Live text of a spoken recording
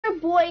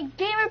boy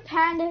Gamer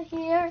Panda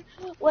here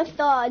with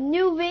a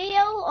new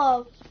video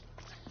of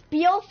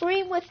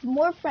bo3 with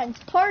more friends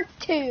part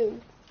 2.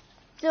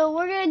 So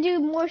we're gonna do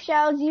more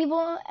Shadows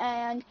Evil,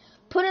 and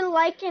put a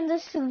like in the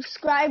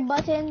subscribe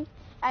button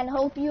and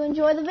hope you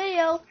enjoy the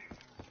video.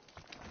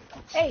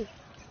 Hey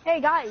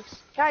guys,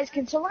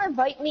 can someone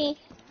invite me?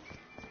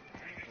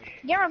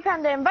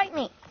 Gamerpanda, invite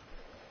me.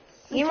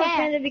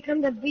 Gamerpanda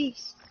become the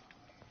beast.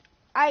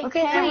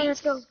 Okay, come on,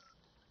 let's go.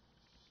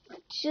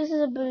 Just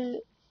a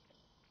bit.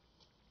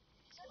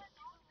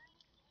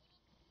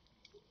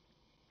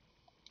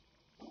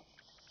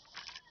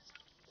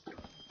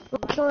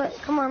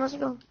 Come on, let's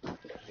go.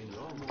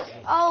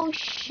 Oh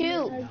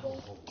shoot!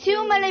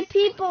 Too many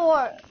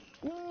people.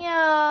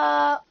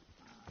 Yeah.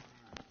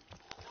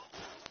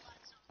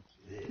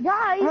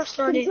 Guys,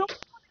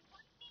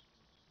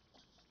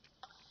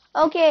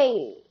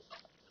 Okay.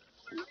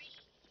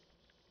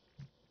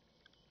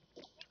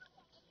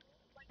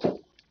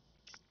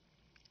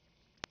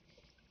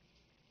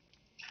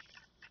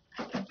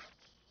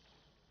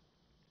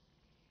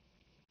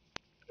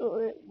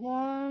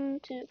 One,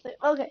 two, three.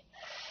 Okay.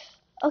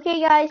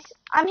 Okay, guys,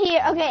 I'm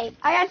here. Okay,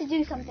 I have to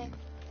do something.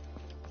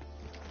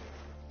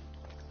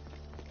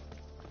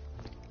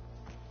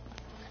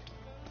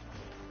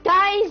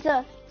 Guys,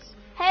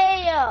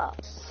 hey,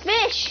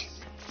 Fish,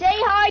 say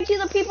hi to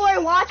the people who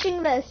are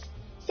watching this.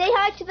 Say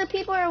hi to the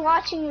people who are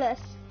watching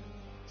this.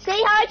 Say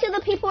hi to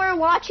the people who are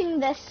watching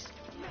this.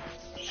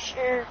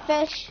 Sure.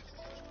 Fish.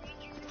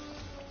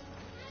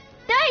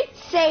 Don't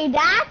say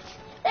that.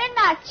 They're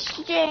not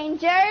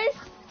strangers.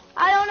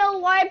 I don't know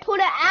why I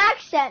put an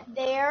accent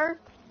there.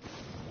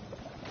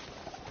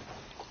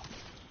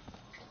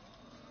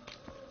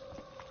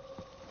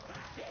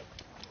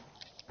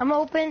 I'm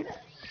open.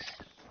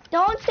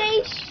 Don't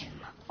say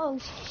oh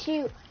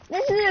shoot.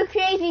 This is a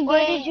crazy game.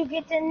 Why did you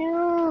get the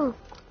nuke?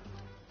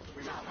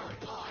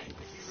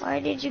 Why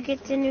did you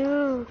get the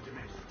nuke?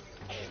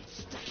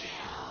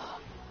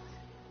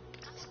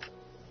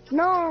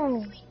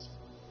 No.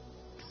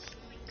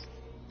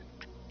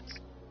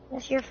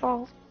 That's your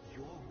fault.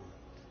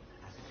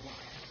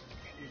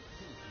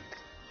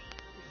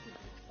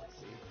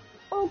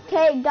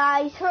 Okay,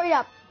 guys, hurry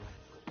up.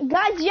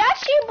 Guys, you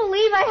actually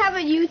believe I have a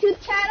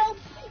YouTube channel?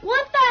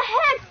 What the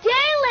heck,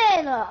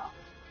 Dalen?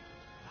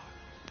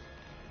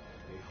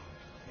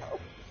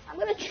 I'm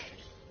gonna.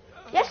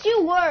 Yes,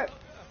 you were.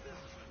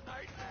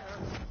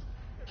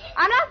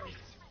 I'm not.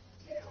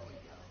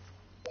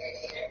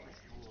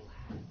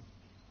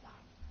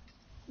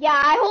 Yeah,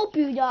 I hope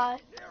you die.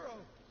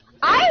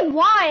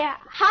 Why?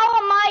 How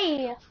am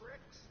I?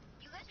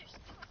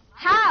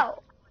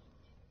 How?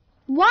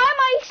 Why am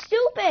I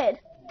stupid?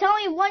 Tell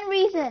me one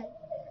reason.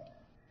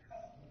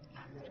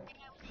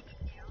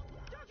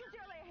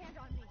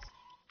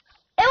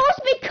 It was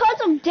because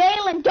of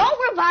Dalen.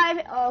 Don't revive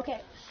it. Oh,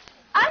 okay.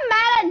 I'm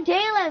mad at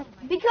Dalen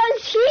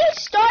because he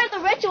started the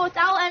ritual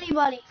without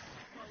anybody.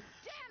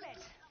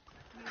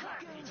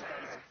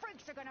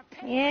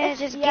 Yeah,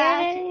 just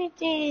get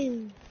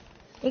anything.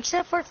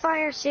 Except for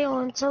fire sale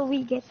until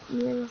we get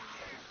you.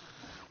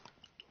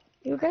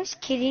 You guys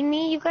kidding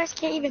me? You guys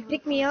can't even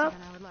pick me up?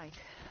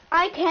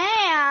 I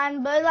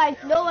can, but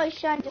like no one's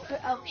trying to.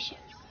 Oh shit!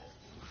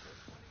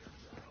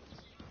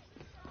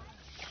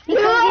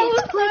 Because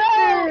it's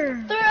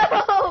quicker.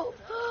 Throw!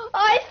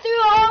 I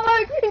threw all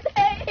my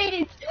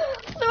grenades.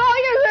 Throw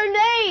your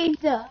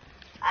grenades.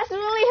 That's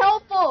really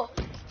helpful.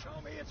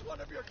 Tell me it's one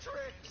of your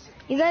tricks.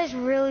 You guys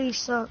really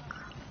suck.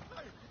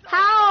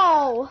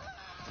 How?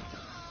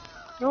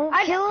 Don't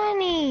kill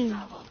any.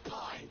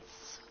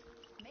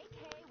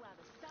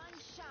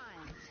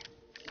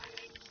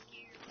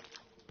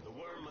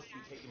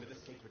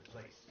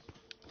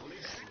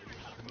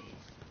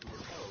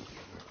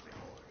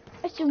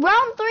 It's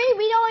round 3.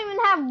 We don't even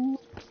have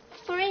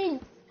 3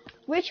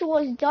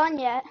 rituals done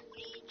yet.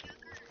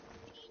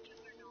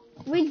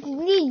 We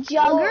need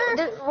Jugger.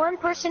 Well, one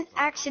person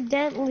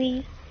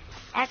accidentally.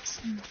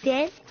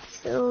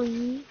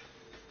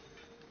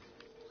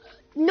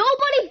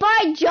 Nobody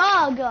buy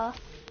Jug.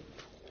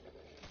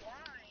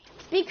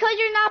 Because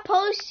you're not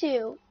supposed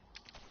to.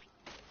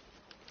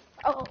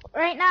 Oh,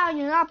 right now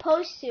you're not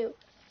supposed to.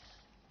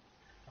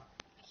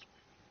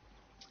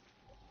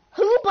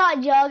 Who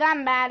bought Jug?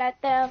 I'm mad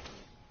at them.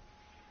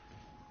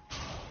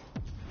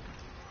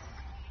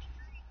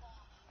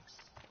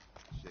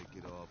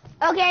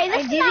 Okay,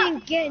 this I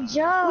didn't get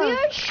Jug.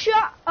 We're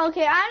shot.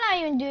 Okay, I'm not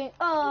even doing.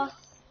 Are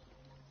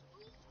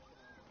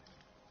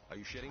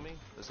you shitting me?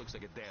 This looks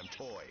like a damn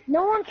toy.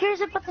 No one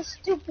cares about the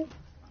stupid.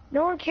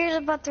 No one cares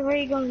about the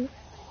ray gun.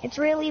 It's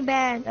really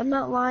bad. I'm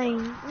not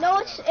lying. No,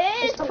 it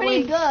is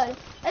pretty good.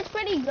 It's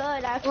pretty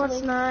good, actually. No,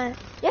 it's not.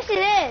 Yes, it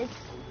is.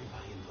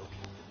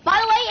 By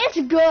the way, it's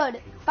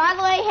good. By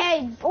the way,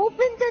 hey,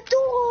 open the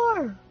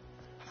door.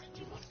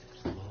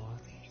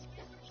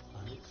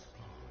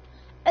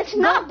 It's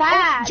not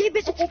bad.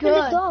 J-Bit, open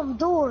the dumb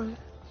door.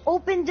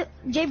 Open the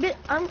J-Bit.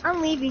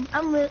 I'm leaving.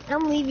 I'm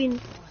leaving.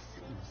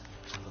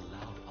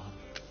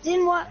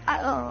 Then what?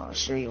 Oh,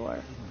 sure you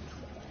are.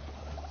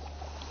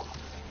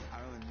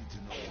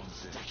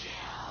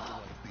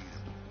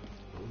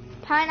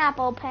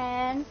 pineapple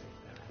pan.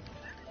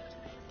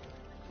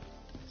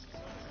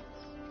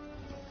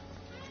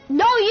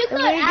 No, you The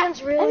could. ray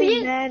gun's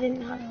really bad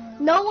and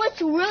No,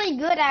 it's really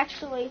good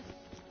actually.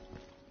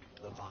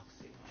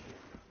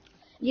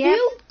 yeah,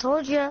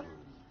 told you.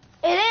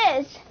 It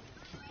is.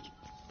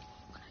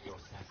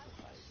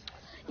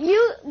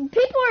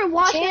 People are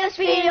watching this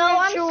video.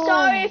 I'm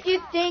sorry if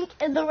you think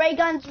the ray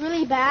gun's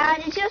really bad.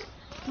 It's just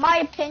my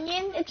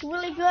opinion. It's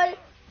really good.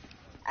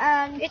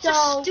 And It's so,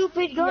 a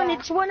stupid gun. yeah.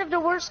 It's one of the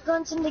worst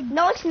guns in the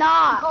No, it's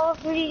not. Call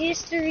of Duty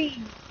history.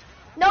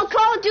 No,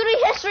 Call of Duty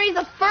history is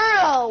a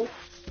furrow.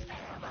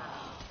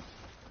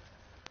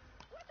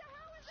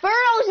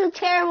 Furrow's the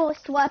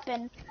terriblest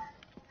weapon.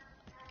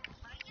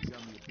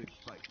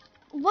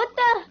 What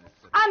the?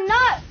 I'm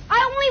not. I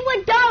only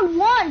went down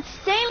once.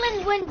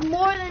 Salen went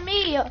more than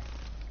me.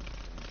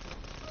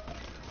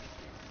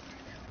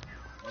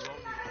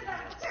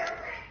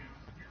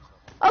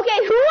 Okay,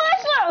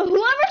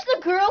 whoever's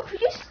the girl,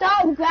 could you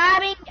stop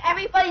grabbing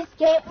everybody's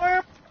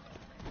gamer?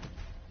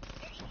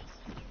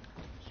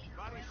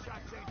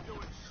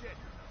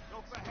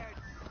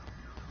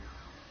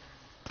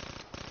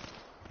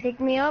 Pick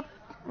me up,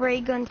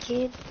 ray gun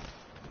kid.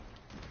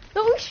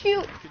 Don't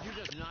shoot. Could you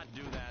just not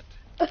do that?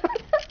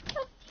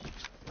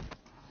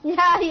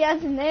 Yeah, he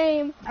has a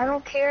name. I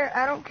don't care.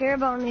 I don't care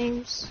about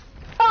names.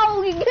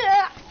 Oh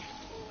yeah.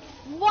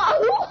 What?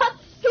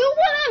 Who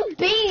won a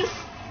beast?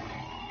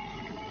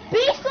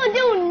 Beast will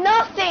do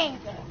nothing.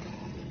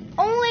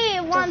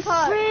 Only one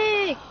part.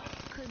 Frick!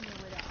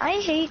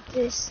 I hate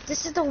this.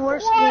 This is the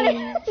worst What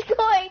game is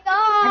going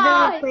I've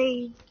ever on?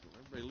 played.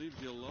 Everybody leaves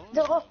you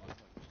alone?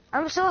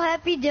 I'm so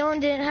happy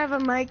Dylan didn't have a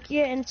mic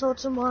yet until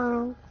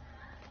tomorrow,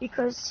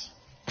 because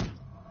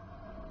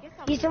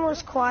he's the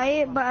most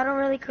quiet, but I don't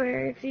really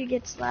care if he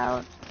gets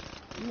loud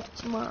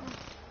tomorrow.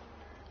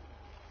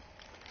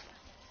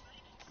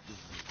 This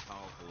is as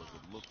powerful as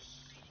it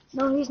looks.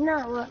 No, he's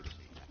not. Look.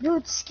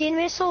 Dude, skin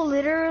missile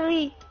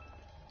literally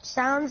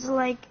sounds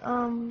like,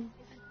 Two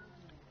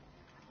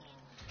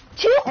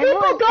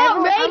people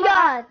got ray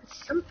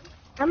guns.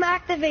 I'm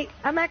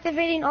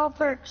activating all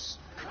perks.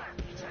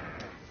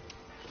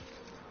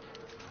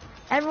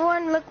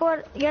 Everyone, look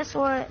what, guess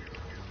what?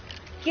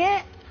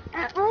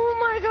 Oh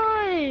my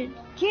god!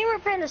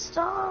 Gamerpanda,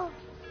 stop!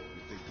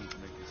 You think he'd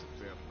make this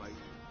a fair fight?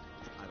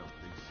 I don't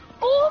think so.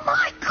 Oh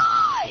my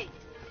god!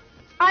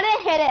 I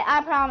didn't hit it,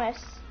 I promise.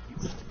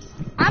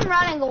 I'm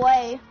running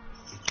away.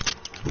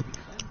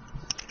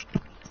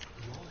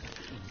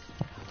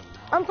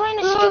 I'm playing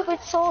a stupid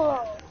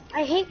solo.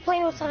 I hate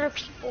playing with other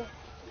people.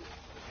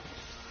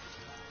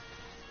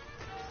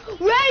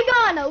 Ray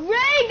gun!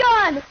 Ray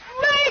gun!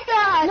 Ray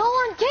gun! No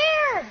one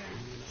cares!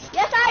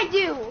 Yes, I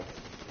do.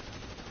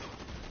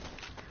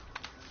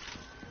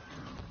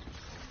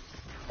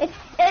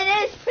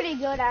 It is pretty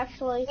good,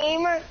 actually.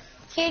 Gamer,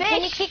 kid,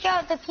 can you kick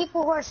out the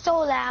people who are so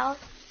loud?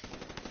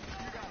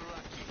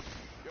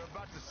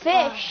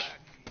 Fish.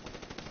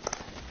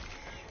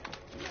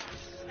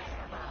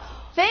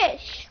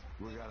 Fish.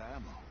 We got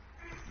ammo.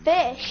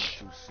 Fish.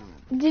 Too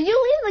soon. Did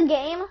you leave the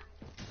game?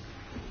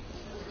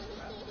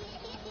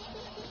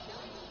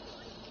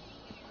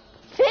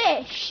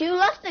 Fish, you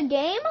left the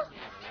game? Last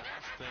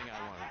thing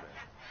I wanted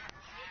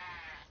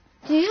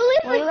there. Did you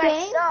leave Well, you the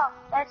guys game? suck.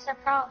 That's the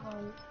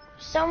problem.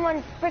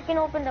 Someone freaking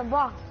opened the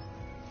box.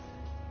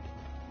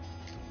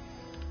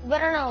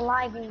 Better not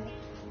lie to me.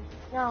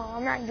 No,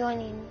 I'm not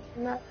joining.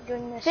 I'm not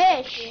doing this.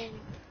 Fish.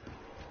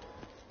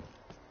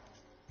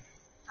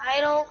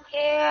 I don't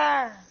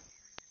care.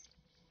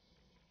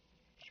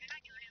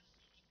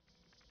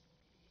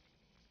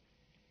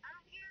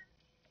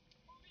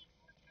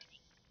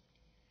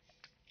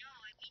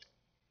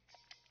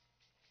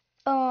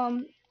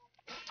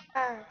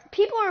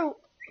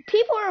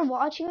 People are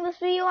watching this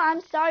video.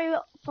 I'm sorry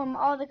from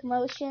all the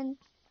commotion.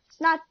 It's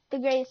not the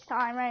greatest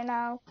time right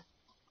now.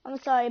 I'm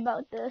sorry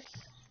about this.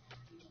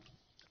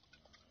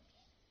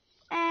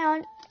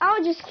 And I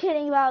was just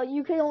kidding about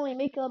you could only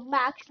make a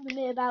maximum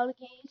amount of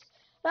games.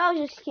 But I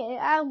was just kidding.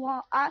 I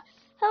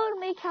would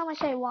make how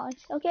much I want,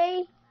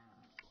 okay?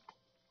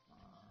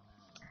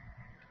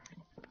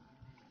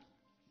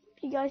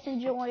 You guys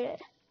enjoy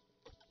it.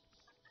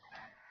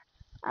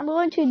 I'm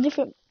going to a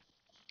different.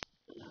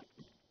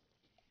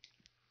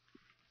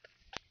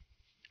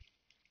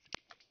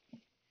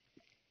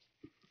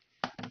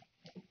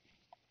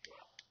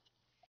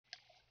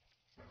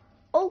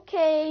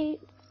 Okay,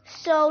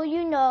 so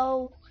you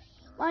know,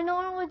 my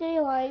normal day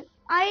life.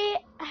 I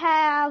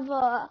have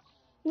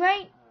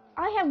right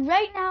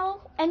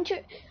now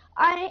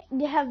I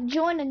have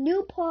joined a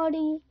new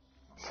party,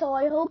 so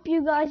I hope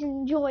you guys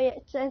enjoy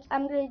it since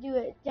I'm gonna do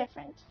it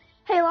different.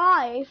 Hey,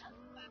 live.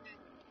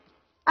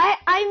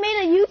 I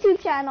made a YouTube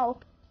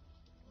channel.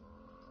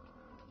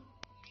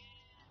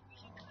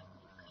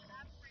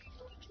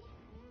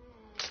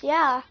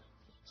 Yeah.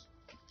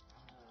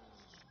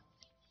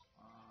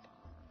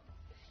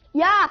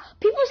 Yeah,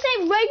 people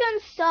say ray gun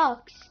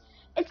sucks.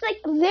 It's like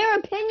their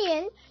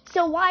opinion,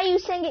 so why are you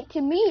saying it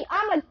to me?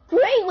 I'm like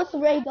great with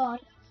ray gun.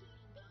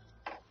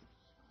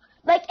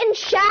 Like in in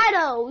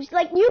shadows.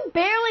 Like, you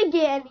barely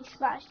get any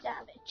splash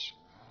damage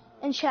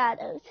in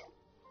shadows.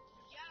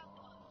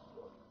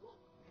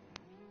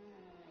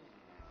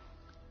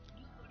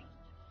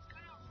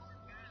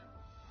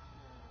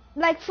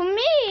 Like, for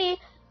me,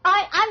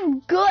 I'm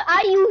good.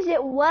 I use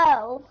it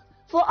well.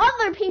 For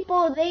other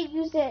people, they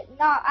use it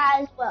not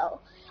as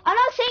well. I'm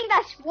not saying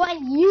that's what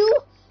you...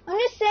 I'm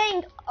just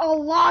saying a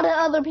lot of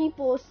other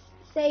people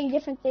say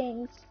different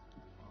things.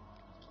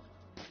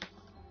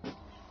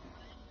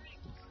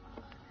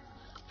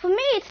 For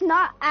me, it's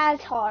not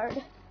as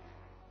hard.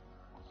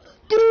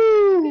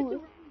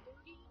 Dude!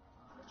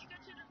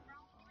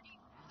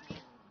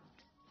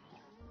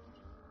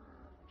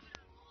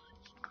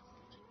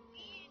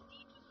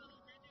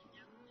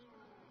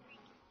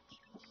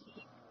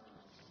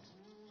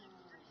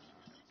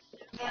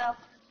 Yeah.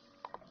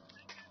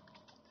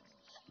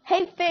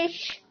 Hey,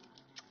 fish.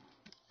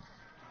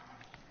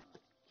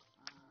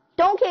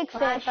 Don't kick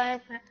fish. I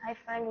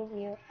friended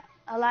you.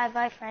 Alive,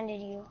 I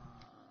friended you.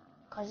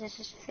 Cause this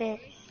is fish.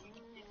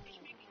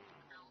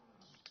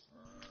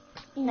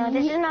 No,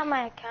 this is not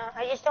my account.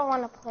 I just don't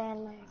want to play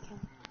on my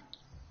account.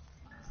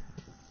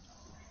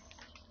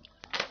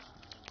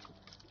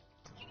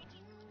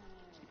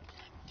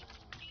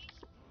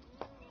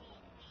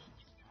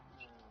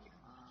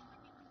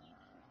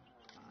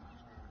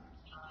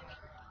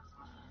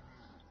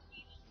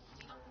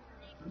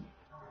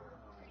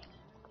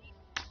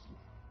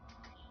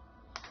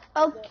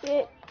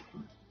 Okay.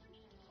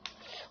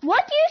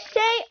 What do you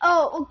say?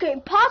 Oh, okay.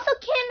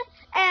 Posselkin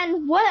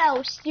and what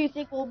else do you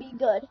think will be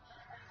good?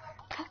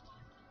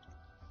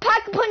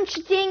 Pack Punch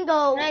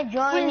Dingo. Can I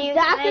join Is you?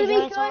 that Can I gonna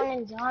join be someone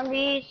good? in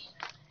zombies?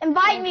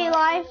 Invite me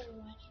live.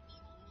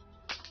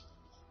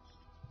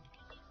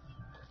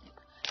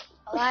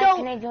 Alive, So-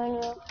 can I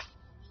join you?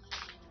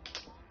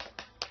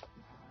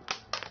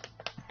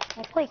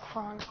 I play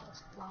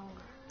Chronicles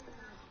longer.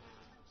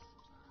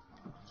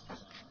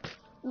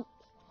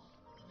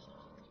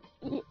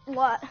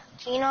 What?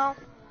 Tino?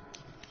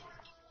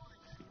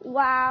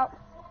 Wow.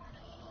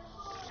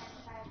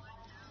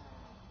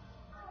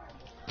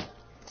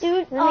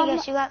 Dude, Let me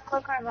guess, you got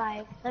Quick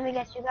Revive. Let me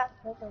guess, you got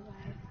Quick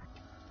Revive.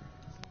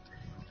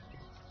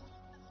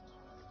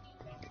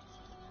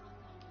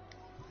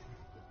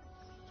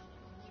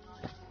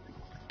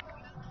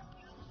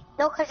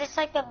 No, cause it's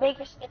like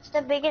it's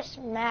the biggest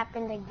map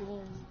in the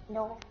game.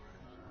 No.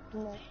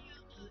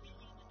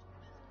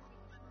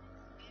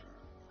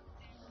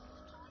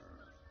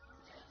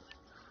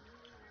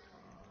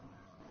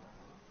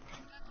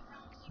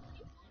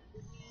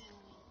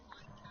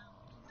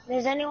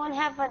 Does anyone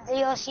have a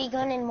DLC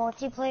gun in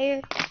multiplayer?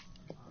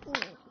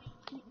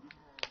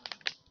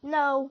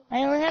 no.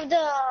 I only have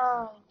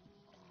the,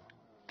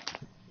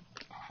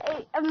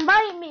 Hey,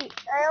 invite me.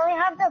 I only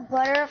have the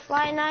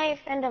butterfly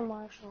knife and the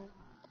marshal.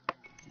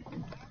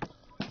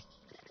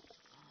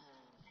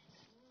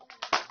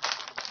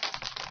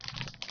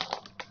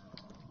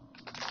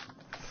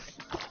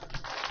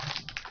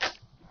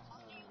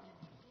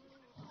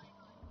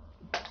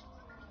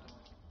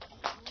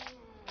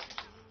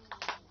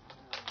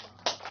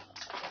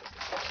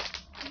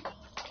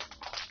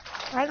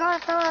 I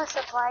gotta throw a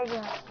supply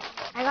drop.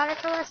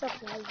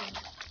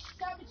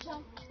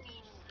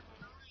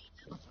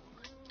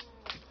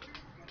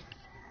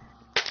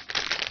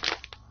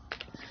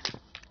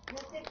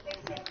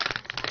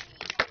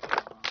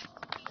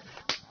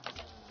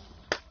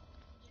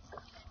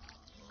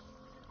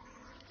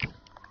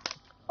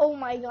 Oh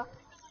my god.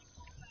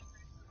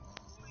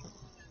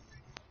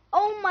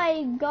 Oh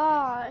my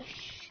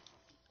gosh.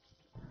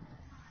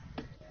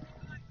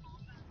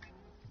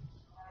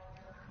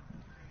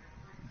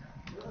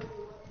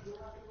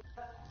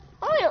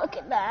 Oh, look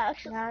at that.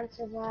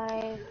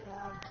 Non-survive.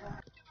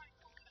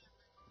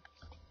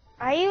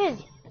 I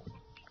use.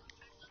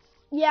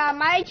 Yeah,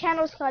 my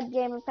channel's called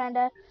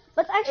Gamerpanda,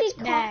 but it's actually It's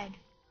bad.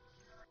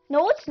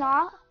 No, it's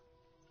not.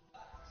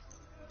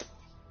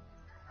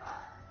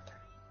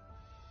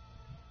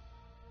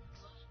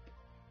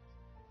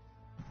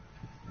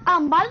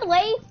 By the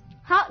way,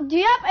 how do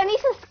you have any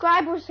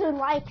subscribers or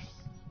likes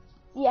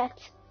yet?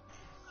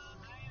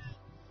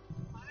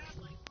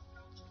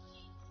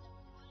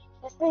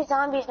 Let's play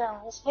zombies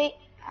now. Let's play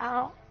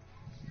out.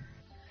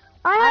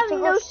 I have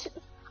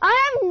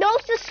no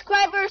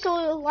subscribers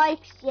or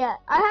likes yet.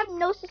 I have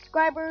no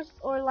subscribers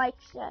or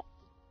likes yet.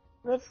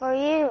 Good for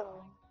you.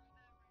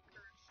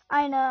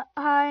 I know.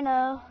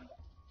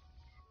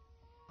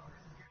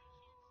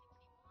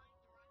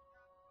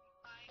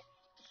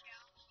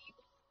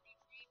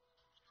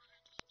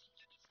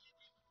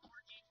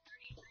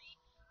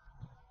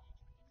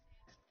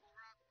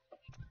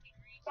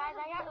 Guys,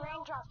 I got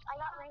raindrops.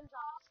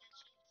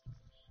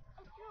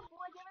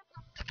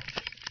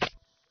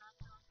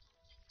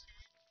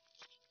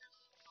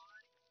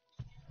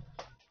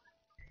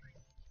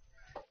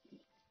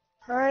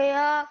 Hurry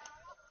up.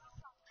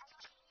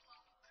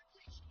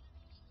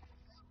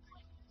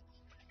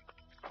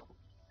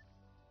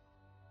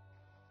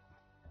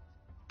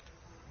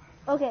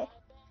 Okay.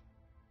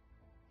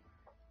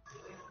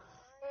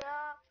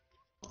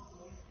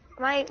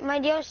 My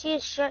DLC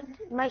is shut.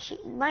 My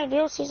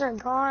DLCs are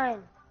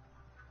gone.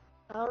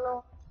 I don't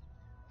know.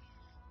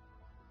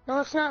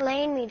 No, it's not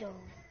letting me though.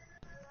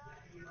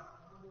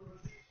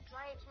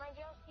 My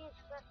DLC is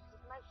shut.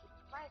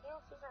 My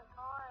DLCs are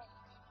gone.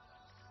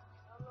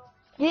 I don't know.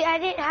 Dude, I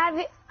didn't have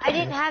it. I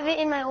didn't have it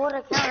in my old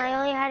account. I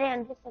only had it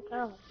on this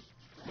account.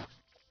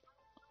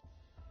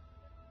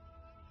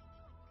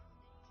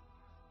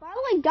 By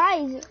the way,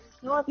 guys,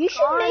 you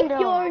should make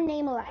your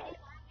name alive.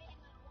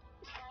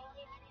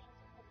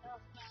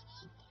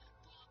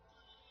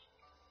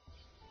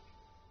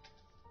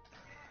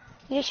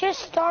 You should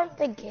start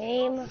the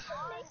game. You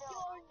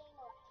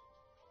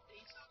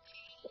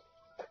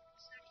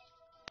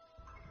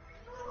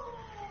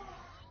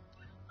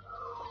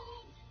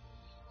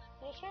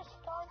should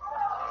start the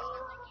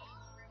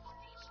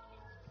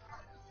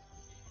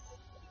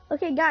game.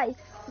 Okay, guys,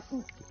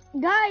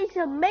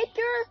 make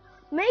your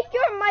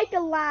mic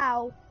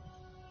loud.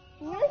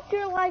 Make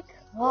your like.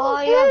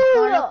 Oh,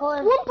 Dude,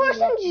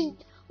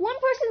 one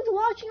person's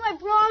watching my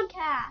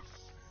broadcast.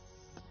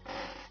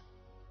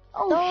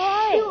 Oh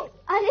shoot!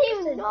 I didn't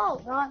even know.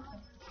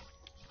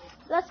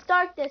 Let's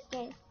start this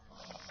game.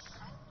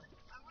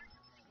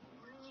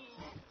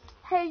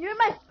 Hey, you're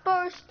my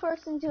first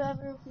person to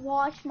ever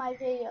watch my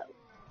video,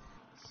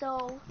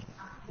 so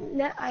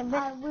I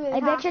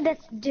bet you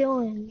that's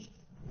Dylan.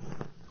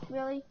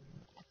 Really?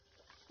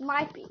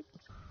 Might be.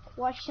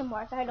 Question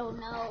mark, I don't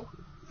know.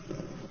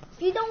 If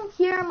you don't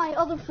hear my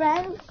other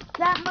friends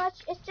that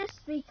much, it's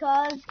just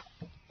because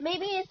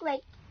maybe it's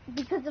like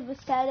because of a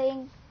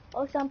setting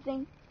or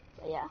something.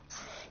 But yeah.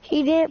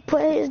 He didn't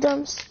put his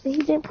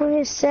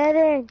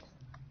setting.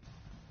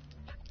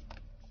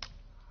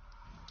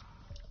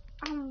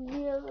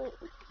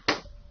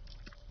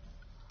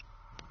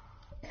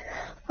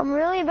 I'm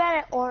really bad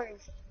at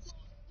orange.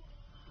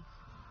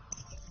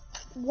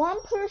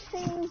 One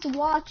person's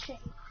watching.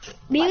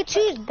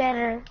 Mewtwo's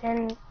better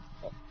than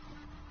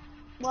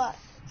what?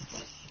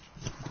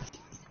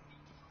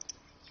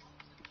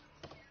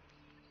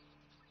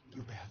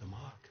 You bear the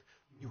mark.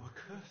 You are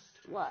cursed.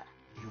 What?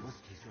 You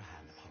must kiss your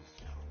hand upon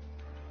snow.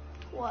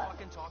 What?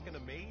 Fucking talking to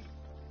me?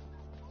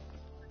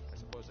 I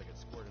suppose I could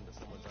squirt into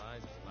someone's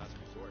eyes as a last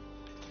resort.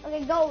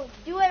 Okay, go.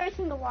 Do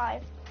everything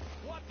alive.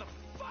 What the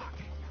fuck?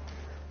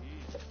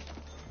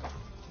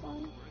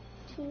 1,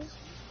 2,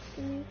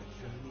 3,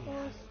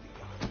 4.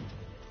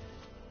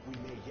 We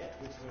may yet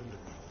return the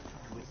world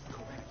to its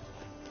correct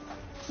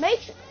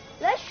life.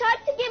 Let's try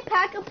to get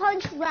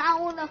Pack-a-Punch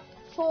round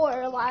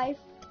 4 alive.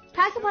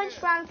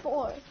 Pack-a-Punch round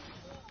 4.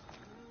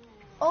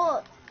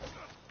 Oh,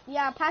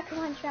 yeah,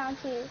 Pack-a-Punch round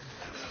 2.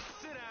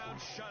 Sit down,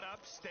 shut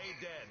up, stay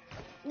dead.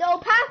 No,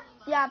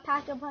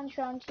 Pack-a-Punch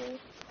round 2.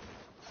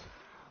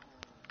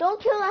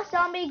 Don't kill that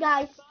zombie,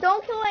 guys.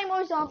 Don't kill any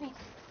more zombies.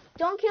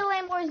 Don't kill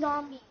any more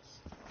zombies.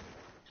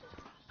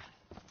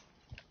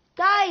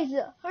 Guys,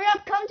 hurry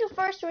up, come to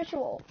first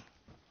ritual.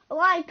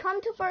 Alive,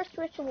 come to first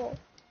ritual.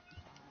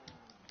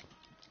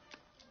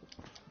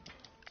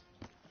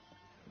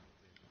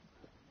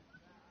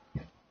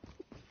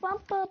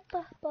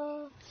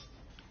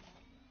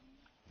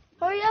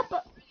 Hurry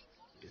up.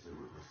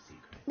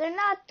 They're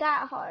not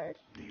that hard.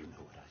 Do you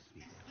know what I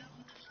speak of?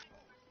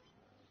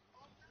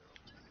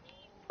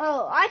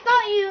 Oh, I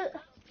thought you...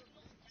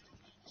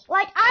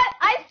 Like,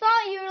 I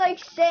thought you were, like,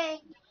 saying...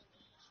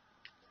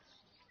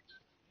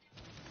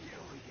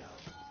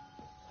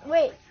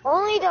 Wait.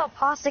 Only the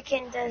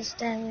Apothecant does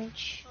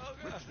damage. Oh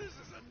God, this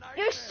is a nightmare.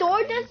 Your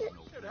sword doesn't...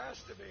 It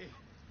has to be.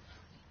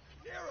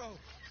 Nero,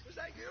 is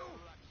that you?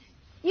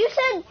 You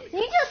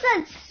just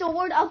said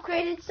sword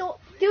upgraded sword.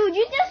 Dude,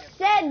 you just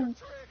said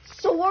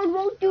sword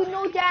won't do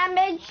no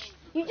damage.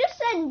 You just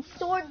said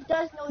sword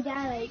does no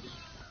damage.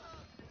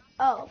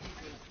 Oh.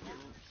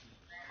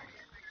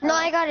 No,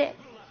 I got it.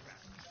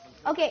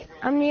 Okay.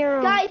 I'm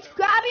Nero. Guys,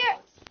 grab your...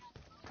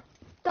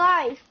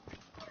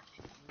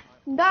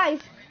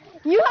 Guys,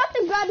 you have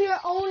to grab your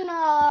own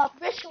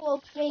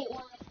ritual plate.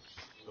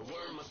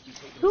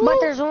 But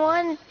there's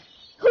one.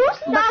 Who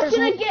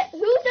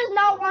does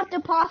not want the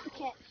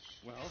Apothecant?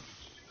 Well,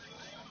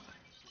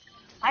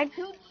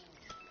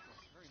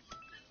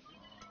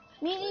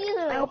 Me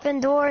neither. I open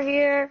door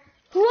here.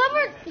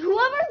 Whoever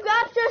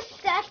grabs the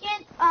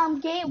second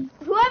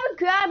whoever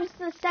grabs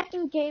the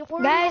second gate.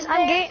 Guys,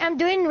 I'm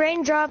doing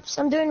raindrops.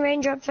 I'm doing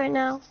raindrops right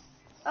now.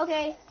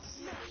 Okay.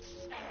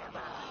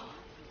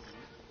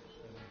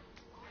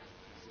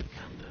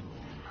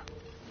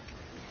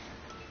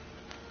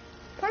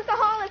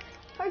 Perkaholic.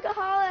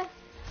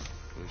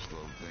 this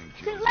little thing.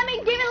 Let me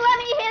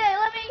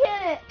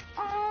hit it.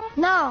 Oh.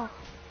 No.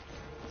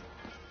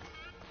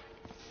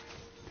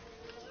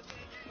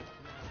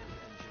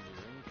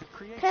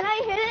 Can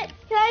I hit it?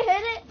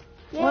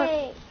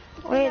 Yay.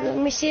 What? Wait, let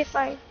me see if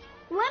I...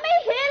 Let me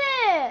hit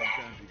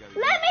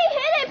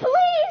it,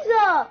 please.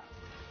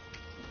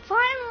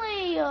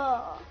 Finally.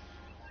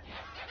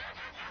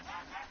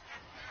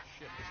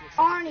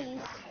 Arnie.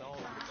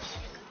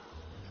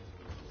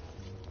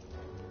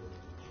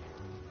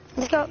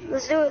 Let's go.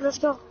 Let's do it. Let's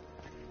go.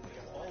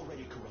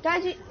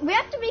 Guys, we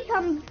have to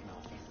become...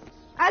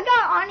 I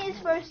got Ani's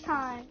first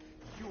time.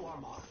 You are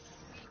marked.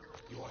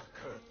 You are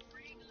cursed.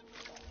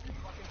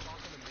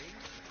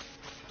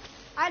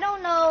 I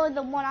don't know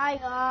the one I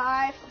got.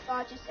 I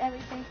forgot just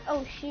everything.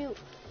 Oh shoot.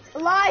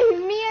 Live,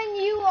 me and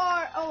you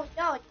are. Oh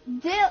no,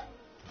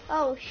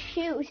 Oh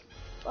shoot.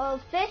 Oh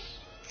fish.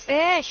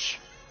 Fish.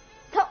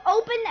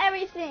 Open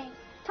everything.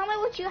 Tell me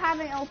what you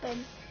haven't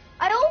opened.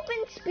 I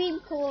opened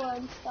speed cooler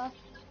and stuff.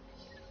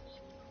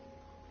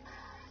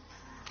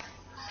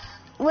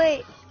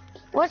 Wait,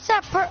 what's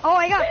that oh,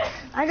 I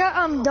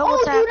got double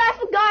Oh tap. dude, I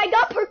forgot. I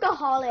got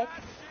Perkaholic.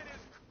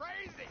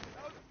 Crazy!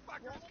 Those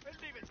fuckers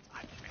couldn't even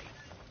touch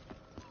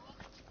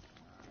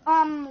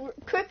me!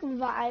 Quick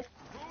revive.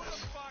 Who the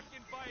fuck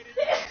invited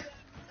me?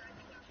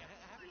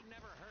 Have you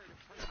never heard of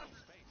personal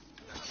space?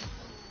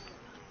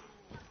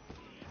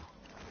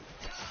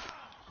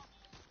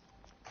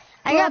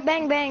 I got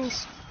bang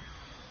bangs.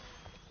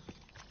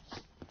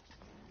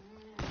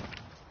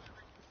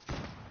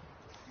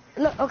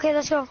 Look, okay,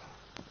 let's go.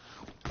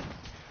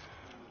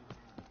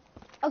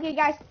 Okay,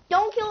 guys,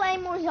 don't kill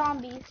any more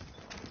zombies.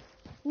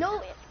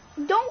 No,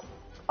 don't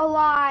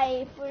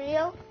alive, for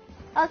real.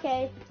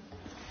 Okay.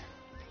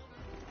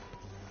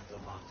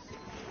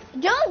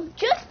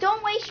 Just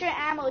don't waste your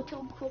ammo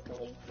too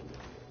quickly.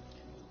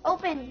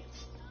 Open.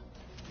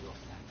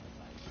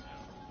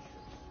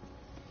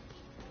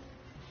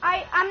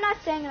 I'm not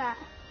saying that.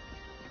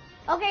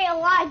 Okay,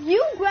 alive.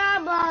 You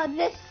grab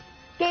this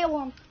gate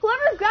worm.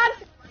 Whoever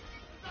grabs.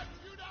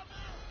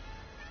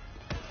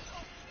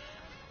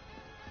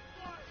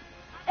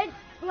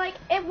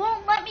 It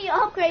won't let me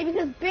upgrade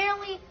because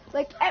barely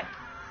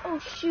oh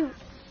shoot,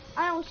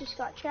 I almost just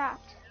got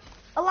trapped.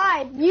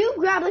 Alive, you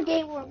grab the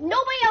gate worm.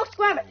 Nobody else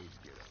grab it.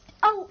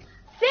 Oh,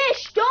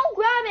 fish, don't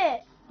grab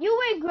it. You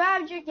already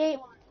grabbed your gate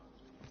worm.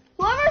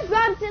 Whoever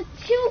grabs the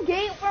 2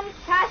 gate worms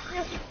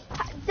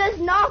does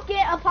not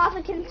get a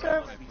Apothecary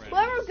server.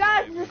 Whoever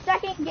grabs the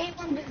 2nd gate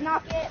worm does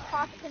not get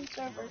Apothecary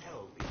server.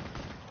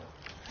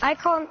 I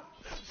call.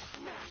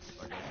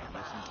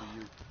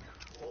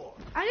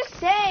 I'm just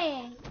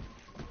saying.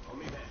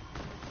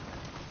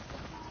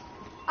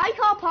 I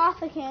call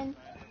Apothecary.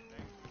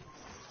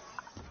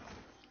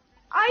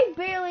 I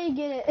barely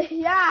get it.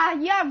 Yeah,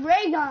 you have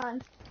ray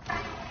guns.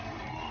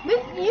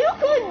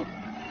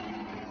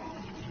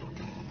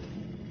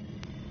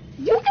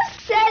 You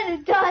just said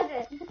it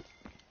doesn't.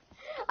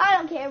 I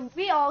don't care.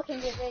 We all can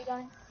get ray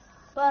guns,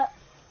 but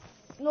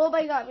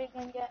nobody got ray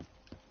gun yet.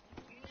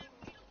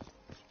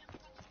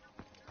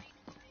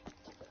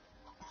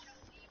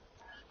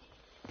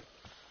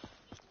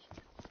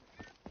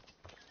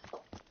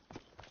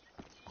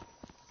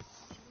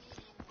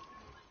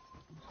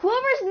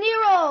 Whoever's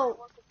Nero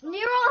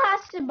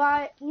has to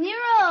buy.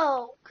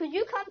 Nero, could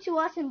you come to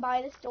us and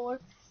buy this door?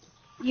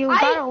 You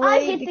gotta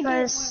wait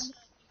because.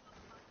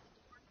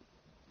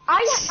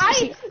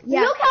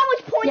 Yeah. Look how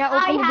much points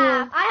I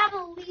have. Door. I have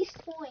the least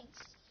points.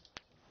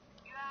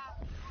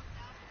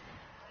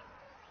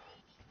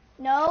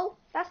 No,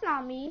 that's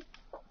not me.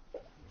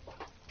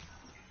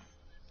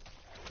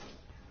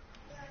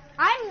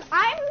 I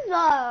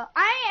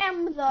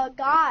am the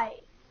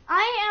guy.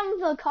 I am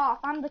the cop.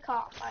 I'm the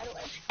cop, by the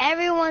way.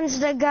 Everyone's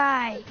the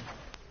guy.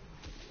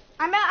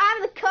 I'm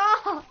the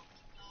cop.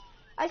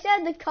 I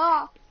said the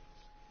cop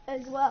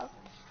as well.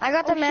 I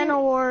got the Man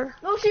of War.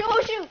 Oh shoot,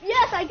 oh shoot.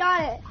 Yes, I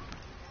got it.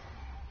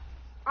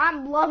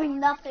 I'm loving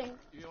nothing.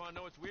 You wanna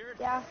know what's weird?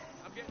 Yeah.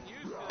 I'm getting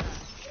used to that.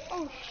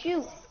 Oh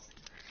shoot.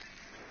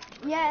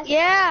 Yes.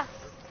 Yeah.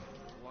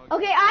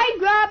 Okay, I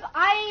grab,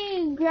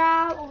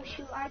 oh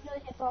shoot, I have the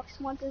hitbox.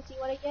 Want to see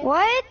what I get?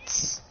 What?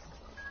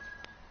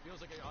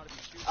 Feels like I ought to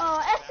be shooting.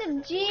 Oh,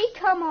 SMG,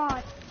 come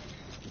on.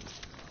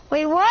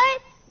 Wait,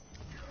 what?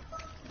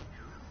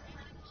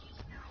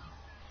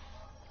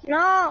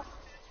 No.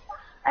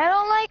 I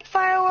don't like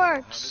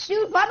fireworks.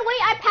 Dude, by the way,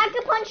 I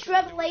pack-a-punched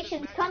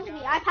Revelations. Come to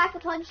me. I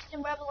pack-a-punched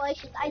in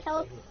Revelations.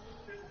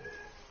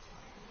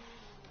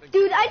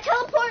 Dude, I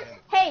teleport.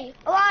 Hey,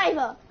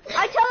 Aliva.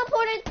 I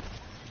teleported.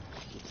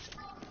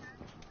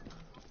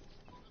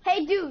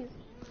 Hey, dude.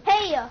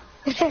 Hey.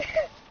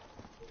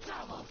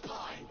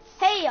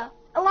 Hey,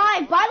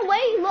 Alive. By the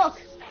way, look.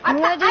 I'm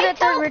gonna do that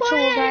third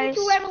ritual, guys.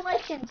 Into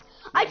Revelations.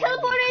 I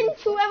teleported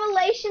into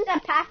Revelations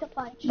and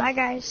pack-a-punch. Bye,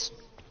 guys.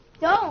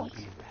 Don't.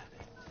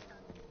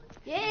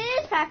 Yeah,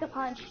 it is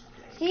pack-a-punch.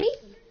 See?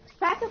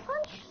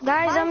 Pack-a-punch.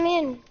 Guys, I'm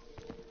in.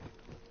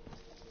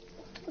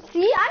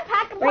 See, I'm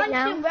pack-a-punch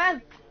Right in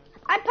Rev.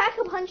 I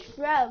pack-a-punch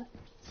Rev.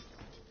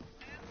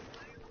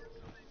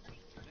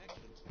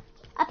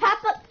 I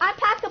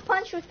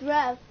pack-a-punch with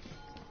Rev.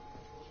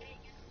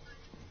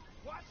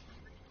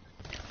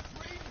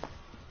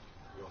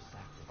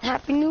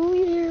 Happy New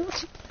Year.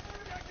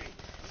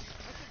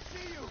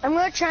 I'm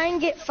gonna try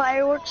and get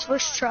fireworks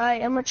first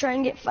try. I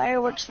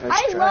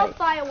love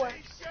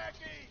fireworks.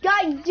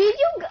 Guys, did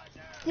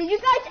you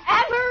guys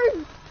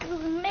ever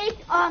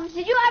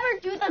did you ever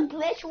do the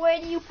glitch where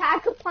you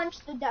pack-a-punch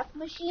the death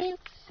machine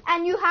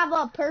and you have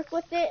a perk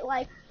with it,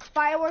 like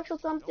fireworks or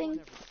something?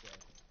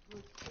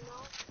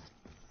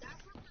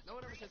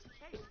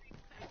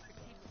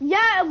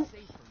 Yeah,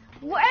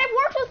 Well, it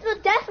works with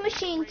the death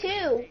machine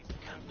too.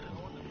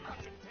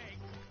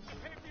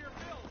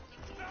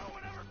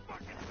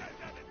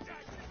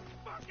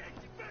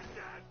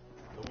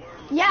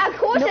 Yeah, of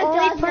course The it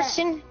only does.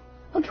 person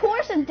Of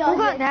course it who does.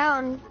 got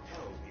down.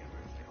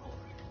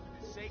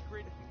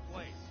 Sacred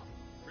place.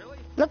 Really?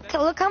 Look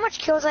how much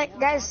kills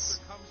guys,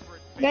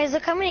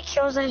 look how many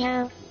kills I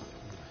have.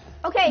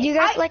 Okay. Do you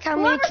guys like how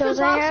many kills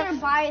I have?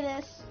 Buy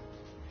this.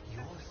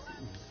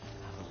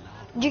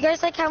 Do you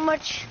guys like how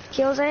much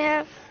kills I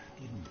have?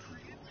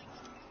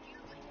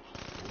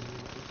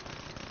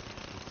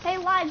 Hey,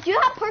 Live, do you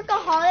have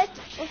Perkaholic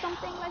or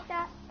something like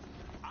that?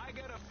 I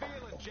got a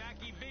feeling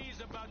Jackie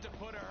V's about to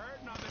put a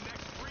hurting on the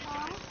next freak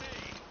I see.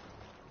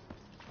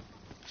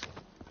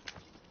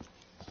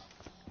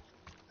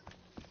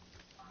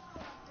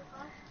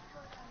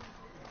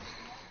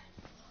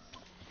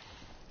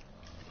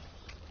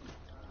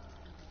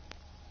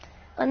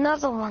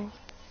 Another one.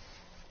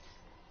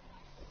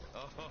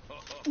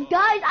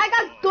 Guys, I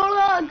got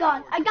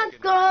Gorgon. I got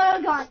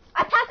Gorgon.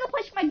 I pack a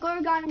push my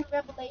Gorgon in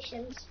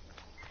Revelations.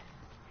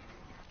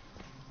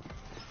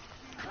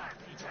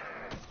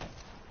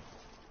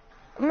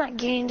 I'm not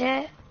getting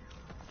that.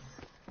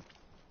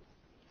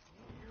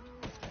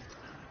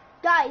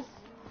 Guys,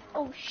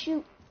 oh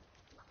shoot.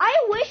 I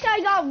wish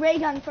I got ray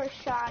gun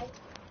first try.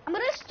 I'm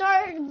gonna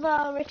start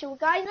the ritual.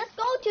 Guys, let's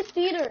go to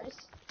theaters.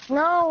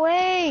 No,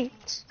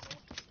 wait.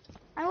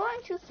 I'm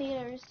going to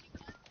theaters.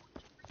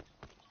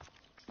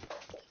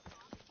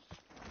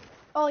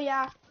 Oh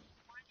yeah.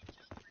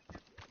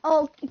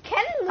 Oh,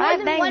 can more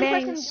than one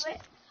person do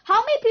it?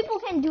 How many people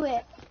can do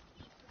it?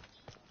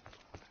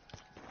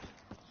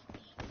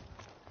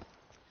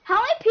 How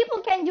many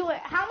people can do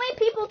it? How many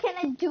people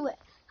can do it?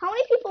 How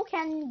many people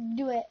can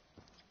do it?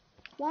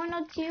 1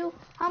 or 2?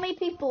 How many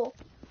people?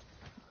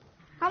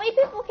 How many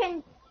people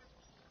can?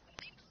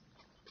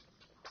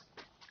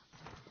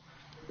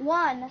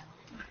 1,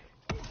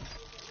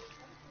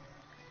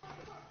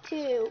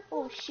 2.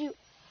 Oh shoot.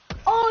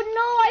 Oh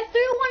no, I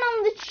threw one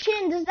on the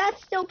chin. Does that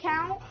still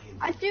count?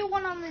 I threw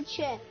one on the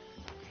chin.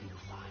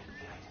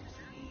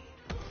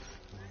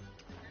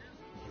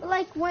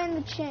 Like when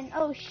the chin.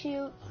 Oh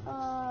shoot.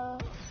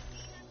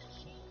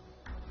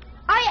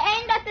 I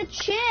aimed at the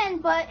chin,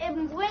 but it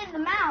went in the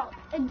mouth.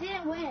 It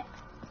didn't win.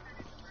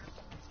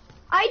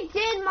 I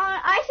did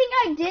mine. I think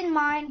I did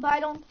mine, but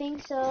I don't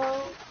think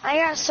so. I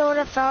got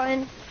soda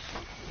fountain.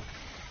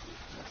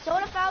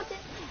 Soda fountain?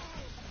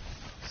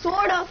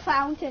 Soda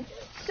fountain.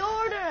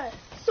 Soda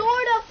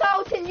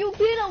fountain. You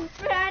get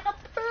a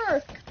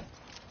perk.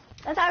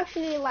 That's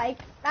actually like,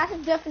 that's a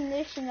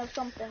definition of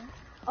something.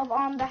 Of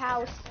on the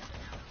house.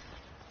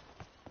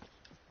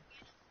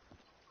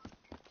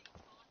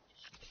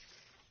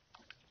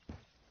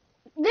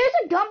 There's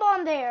a gumball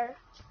on there.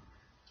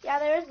 Yeah,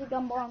 there is a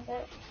gumball on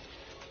there.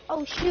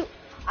 Oh shoot.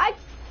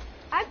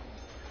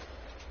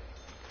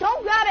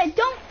 Don't grab it.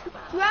 Don't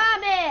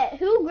grab it.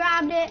 Who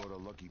grabbed it?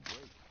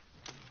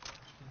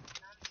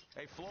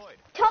 Hey Floyd.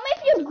 Tell me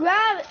if you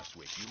grab it.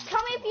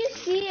 Tell me if you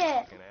see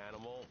it.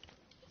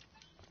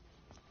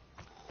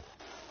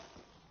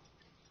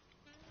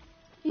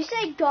 You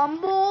say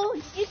gumball?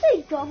 Did you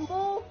say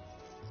gumball?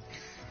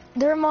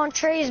 They're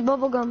Monterey's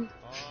bubblegum.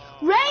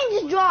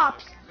 Range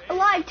drops.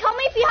 Like, tell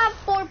me if you have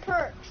 4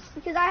 perks,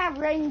 because I have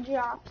range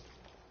drops.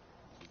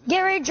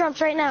 Get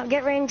raindrops right now.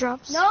 Get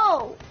raindrops.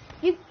 No.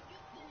 You.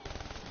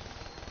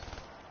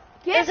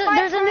 Get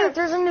There's a nuke.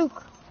 There's a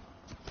nuke.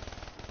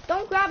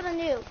 Don't grab the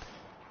nuke.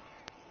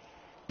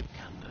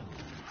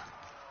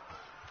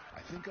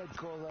 I think I'd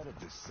call that a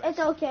deception. It's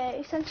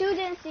okay, since you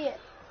didn't see it.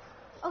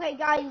 Okay,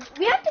 guys,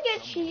 we have to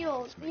get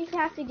shields. We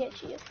have to get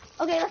shields.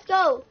 Okay, let's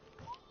go.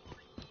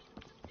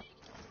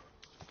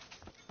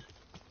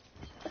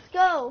 Let's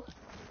go.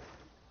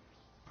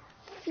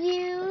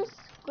 Fuse,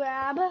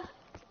 grab.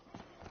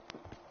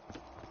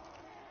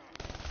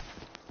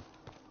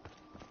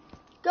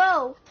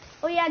 Go.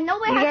 Oh yeah,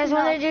 nobody You has guys to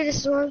want know. to do the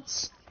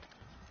swords?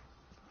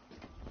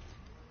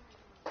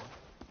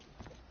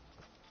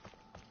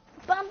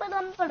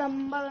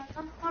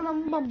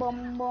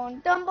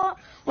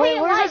 Wait,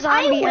 Hey, where's the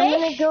zombie? I'm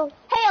gonna go.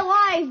 Hey,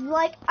 Alive,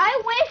 like,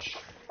 I wish,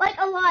 like,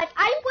 Alive,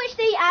 I wish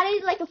they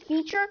added, like, a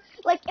feature,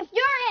 like, if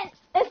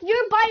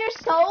you're by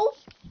yourself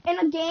in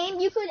a game,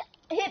 you could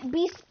hit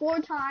beast 4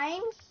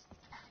 times,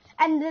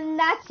 and then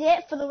that's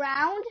it for the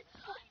round,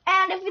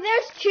 and if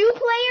there's 2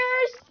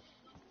 players,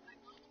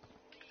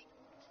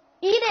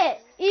 eat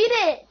it, eat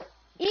it,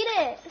 eat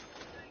it.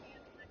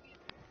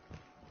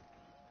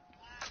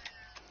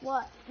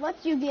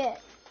 What you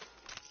get?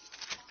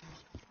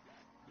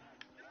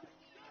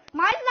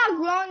 Mine's not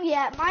grown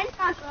yet. Mine's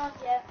not grown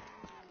yet.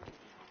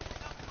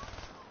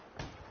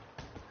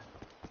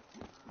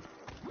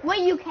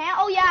 Wait, you can't?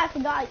 Oh yeah, I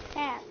forgot you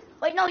can't.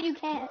 Wait, no, you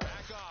can't.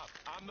 Back off.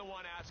 I'm the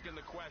one asking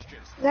the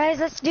questions. Guys,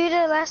 let's do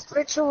the last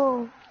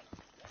ritual.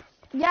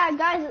 Yeah,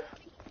 guys.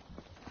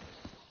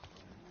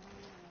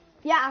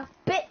 Yeah,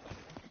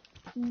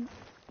 do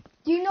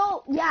you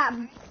know?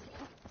 Yeah.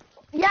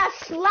 Yeah,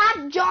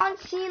 slap John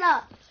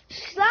Cena.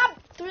 Slap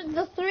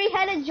the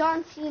 3-headed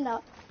John Cena.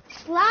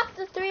 Slap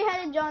the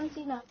three-headed John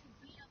Cena.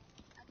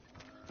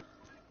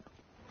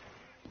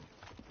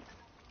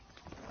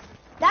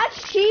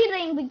 That's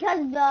cheating because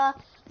the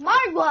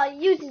Margwa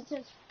uses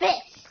his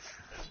fist.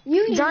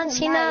 You use John a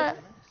Cena. knife.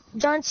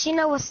 John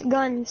Cena with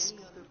guns.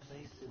 Any other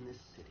place in this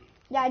city,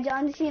 Yeah,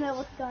 John Cena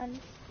with guns.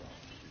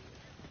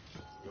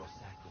 your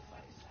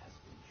sacrifice has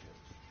been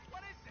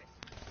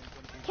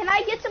chosen. Can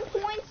I get some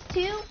points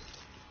too?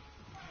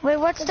 Wait,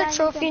 what's Cause the I need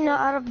trophy some- not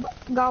out of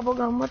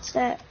Gobblegum? What's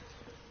that?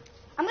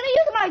 I'm gonna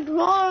use my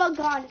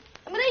Gorgon.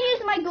 I'm gonna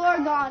use my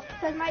Gorgon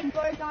because my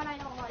Gorgon I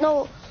don't like.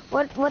 No,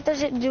 what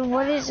does it do?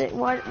 What is it?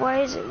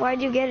 Why is it? Why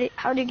do you get it?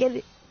 How do you get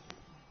it?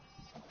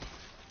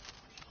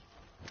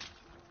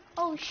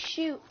 Oh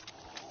shoot.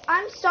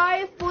 I'm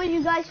sorry for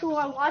you guys who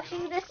are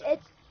watching this.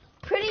 It's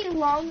pretty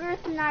longer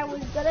than I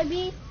was gonna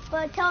be,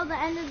 but until the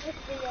end of this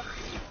video.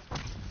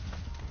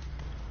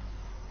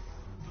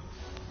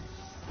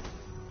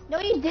 No,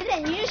 you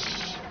didn't. You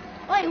just...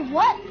 Wait,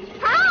 what?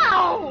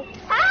 How?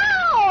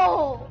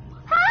 How?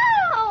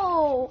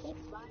 How?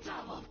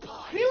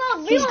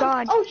 Reload, He's reload.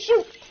 God. Oh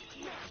shoot.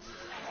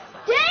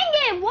 Dang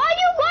it, why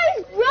you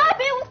guys grab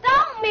it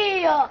without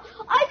me?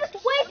 I just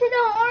wasted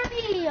an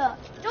army.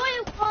 No,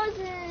 it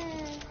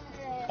wasn't.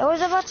 It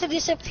was about to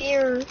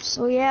disappear,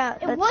 so yeah,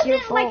 It that's your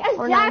wasn't fault like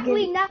for not exactly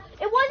getting. now.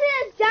 It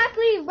wasn't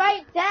exactly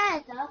right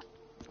then.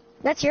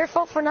 That's your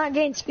fault for not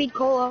getting speed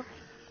cola.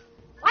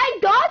 I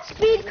got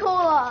speed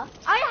cola.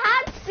 I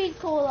had speed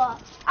cola.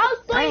 I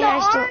was playing I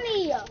still- the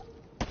army.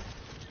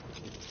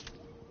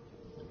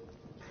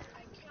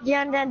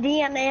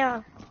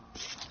 Yeah.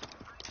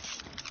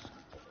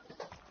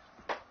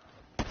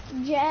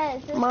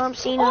 Yes. Mom,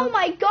 Cena. Oh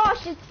my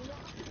gosh! It's...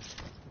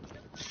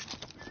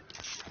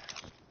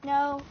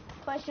 No.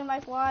 Question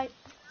mark why?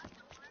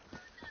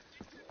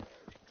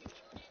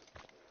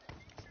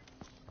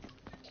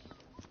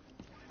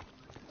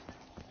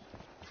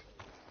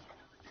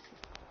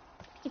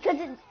 Because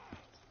it...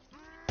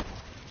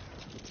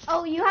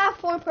 Oh, you have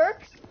 4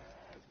 perks?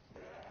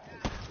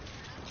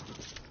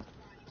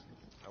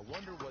 I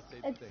wonder what they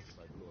It's- think if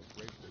I blew a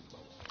great big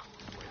bubble.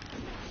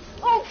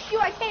 Oh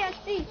shoot, I can't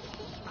see.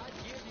 I'd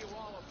give you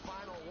all a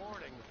final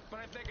warning, but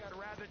I think I'd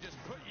rather just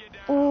put you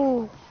down.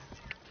 Ooh,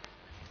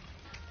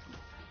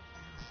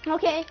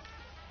 Okay.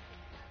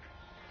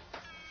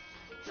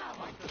 Forced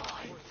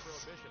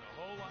prohibition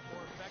a whole lot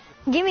more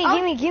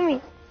effective.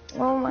 gimme.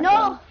 Oh my No.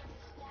 god.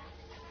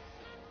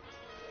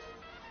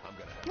 I'm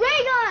gonna have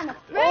Ray gun!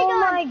 Ray Oh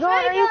gun! my god,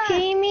 Ray are you gun!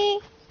 kidding me?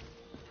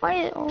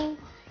 Why? Oh.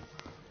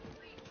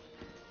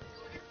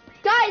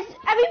 Guys,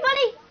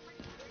 everybody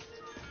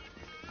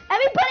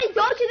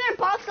go to their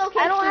box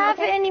location. I don't have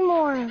okay? it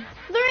anymore.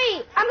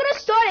 3. I'm gonna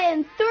start it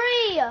in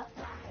 3,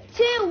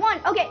 2,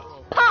 1. Okay,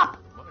 pop.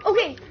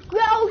 Okay.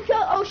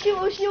 Oh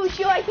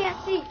shoot. I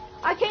can't see.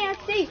 I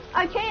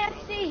can't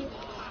see.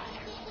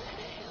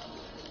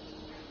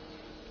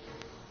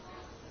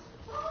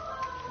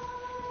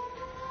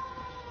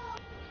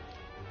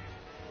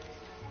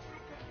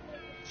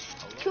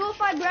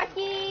 205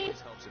 Brecky.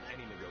 this helps in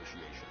any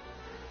negotiation.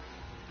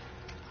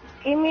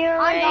 Give me a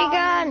ray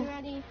gun.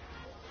 Ready. Word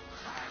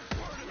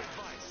of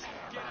advice,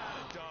 get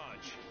out of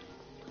Dodge.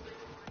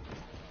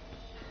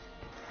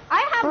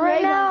 I have Right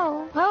ray gun.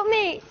 now. Help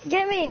me.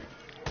 Get me.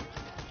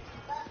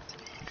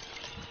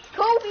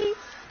 Kobe.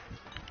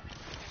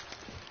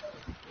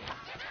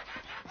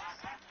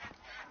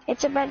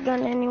 It's a bad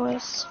gun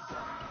anyways.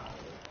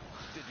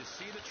 Did you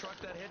see the truck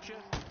that hit you?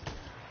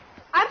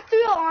 I'm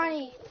through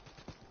Arnie.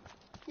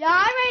 Yeah,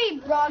 I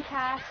already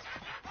broadcast.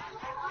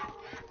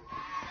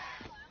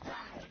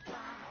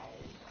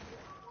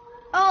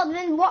 Oh,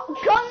 then what?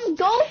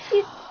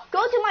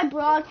 Go to my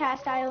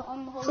broadcast.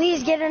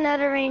 Please get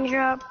another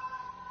raindrop.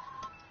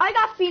 I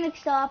got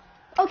Phoenix up.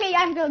 Okay,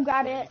 I'm gonna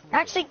grab it.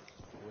 Actually,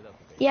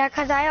 yeah,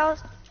 cause I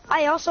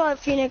also have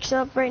Phoenix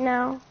up right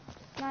now.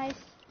 Nice.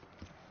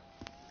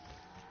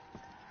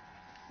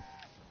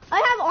 I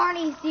have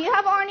Arnie's. Do you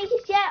have Arnie's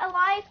yet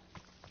alive?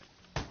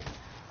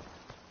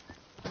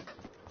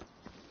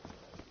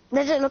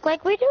 Does it look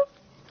like we do?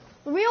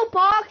 The real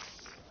box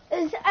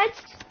is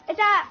it's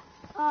at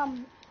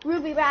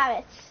Ruby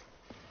Rabbits.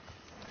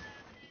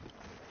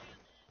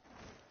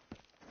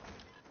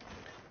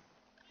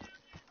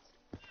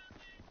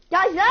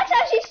 Guys, let's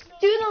actually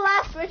do the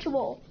last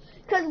ritual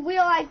because we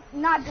are like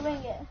not doing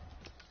it.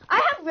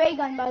 I have ray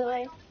gun, by the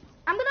way.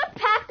 I'm gonna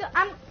pack.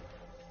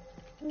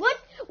 Which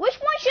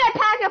one should I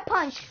pack a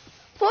punch?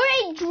 For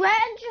a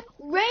dredge,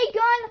 ray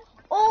gun,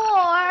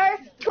 or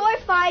Toy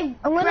 5?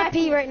 I'm gonna Brecky?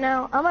 pee right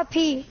now. I'm a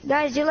pee.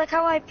 Guys, do you like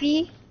how I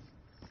pee?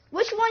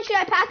 Which one should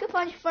I pack a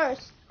punch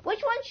first?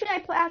 Which one should I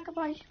pack a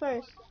punch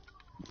first?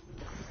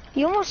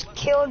 You almost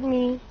killed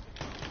me.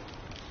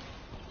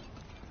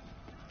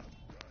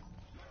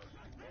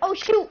 Oh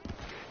shoot!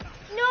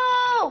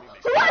 No!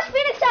 Who has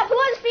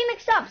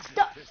Phoenix up?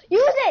 Stop!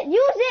 Use it!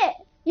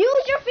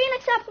 Use your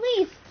Phoenix up,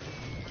 please!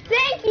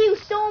 Thank you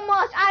so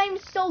much! I'm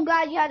so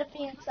glad you had a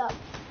Phoenix up.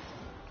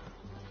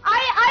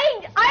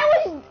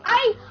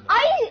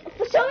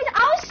 For some reason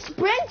I was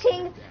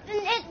sprinting and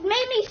it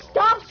made me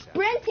stop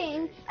sprinting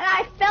and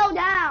I fell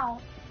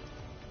down.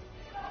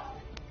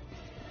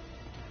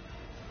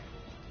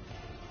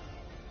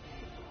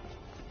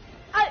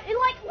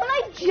 When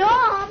I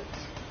jumped,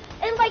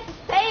 it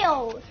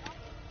failed.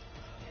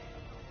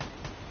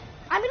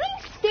 I'm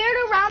getting scared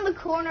around the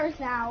corners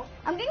now.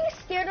 I'm getting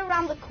scared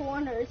around the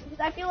corners because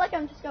I feel like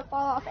I'm just gonna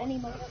fall off any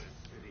moment.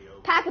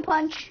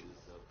 Pack-a-punch.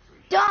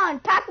 Done.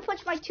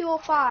 Pack-a-punch my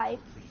 205.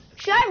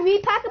 Should I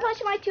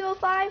re-pack-a-punch my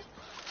 205?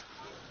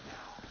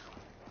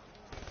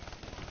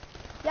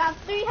 Yeah,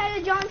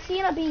 three-headed John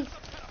Cena beast.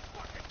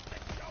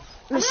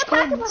 I'm gonna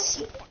pack-a-punch.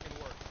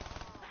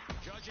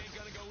 Judge ain't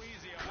gonna go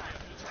easy on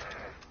you.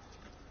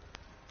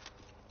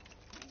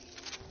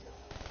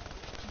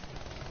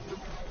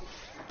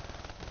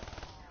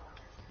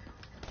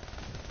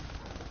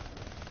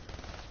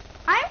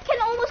 I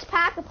can almost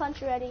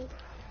pack-a-punch already.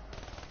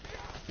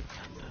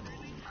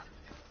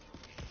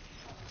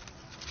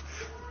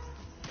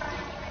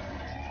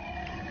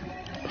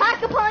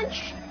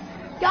 Pack-a-punch!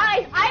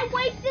 Guys, I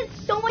wasted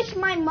so much of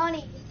my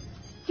money.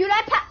 Dude,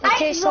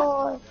 Okay,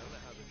 so...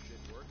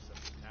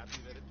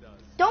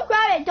 Don't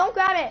grab it, don't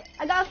grab it.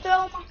 I gotta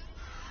throw my...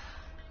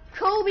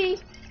 Kobe.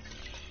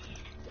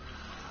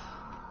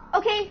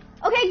 Okay,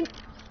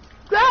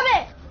 grab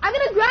it. I'm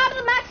gonna grab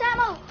the max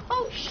ammo.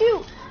 Oh,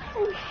 shoot.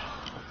 Oh,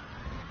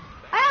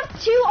 I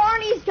have 2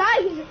 Arnie's,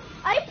 guys.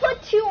 I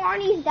put 2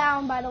 Arnie's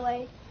down, by the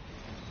way.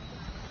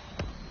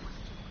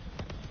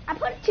 I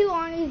put 2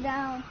 Arnie's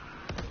down.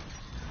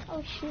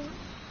 Oh, shoot.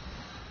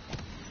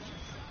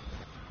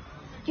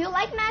 Do you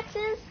like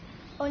Max's?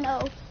 Oh,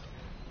 no.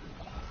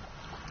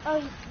 Oh,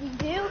 you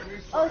do?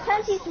 Oh,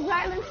 since he's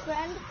Ryland's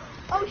friend?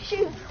 Oh,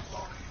 shoot.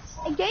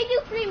 It gave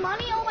you free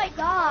money? Oh, my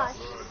gosh.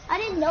 I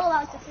didn't know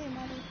about the free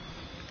money.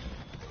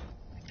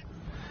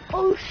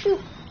 Oh, shoot.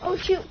 Oh,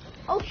 shoot.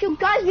 Oh, shoot.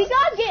 Guys, we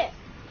gotta get...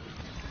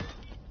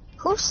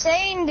 Who's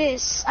saying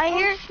this? I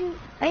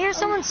hear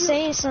someone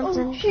saying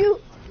something. Oh,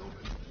 shoot.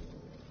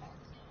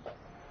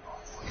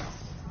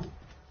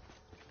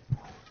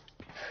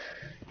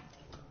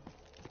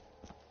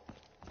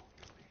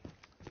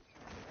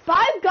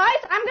 Five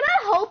guys, I'm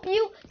gonna help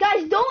you.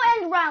 Guys, don't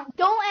end round.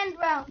 Don't end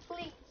round,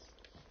 please.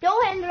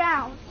 Don't end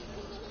round.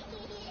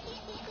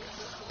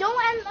 Don't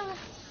end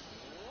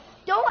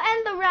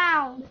the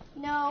round.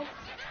 No.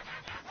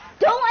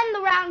 Don't end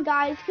the round,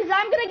 guys, because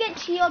I'm gonna get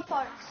shield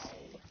parts.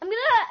 I'm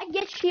gonna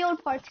get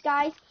shield parts,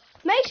 guys.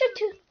 Make sure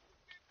to...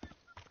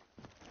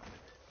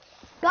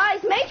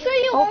 Guys, make sure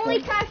you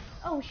only catch...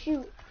 Oh,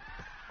 shoot.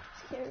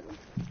 It's terrible.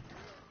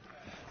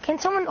 Can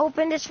someone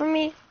open this for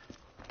me?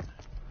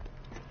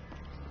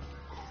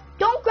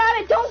 Don't grab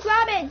it, don't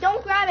grab it,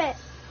 don't grab it.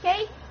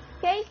 Okay?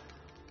 Okay?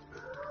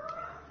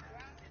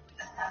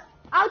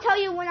 I'll tell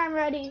you when I'm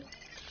ready.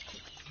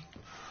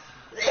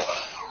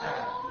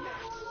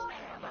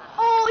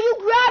 Oh, you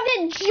grabbed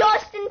it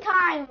just in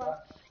time.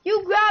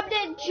 You grabbed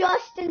it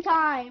just in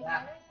time.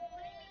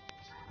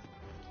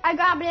 I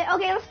grabbed it.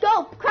 Okay, let's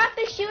go. Craft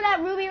the shoot at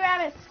Ruby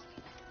Rabbits.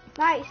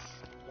 Nice.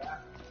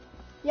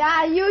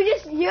 Yeah, you're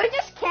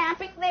just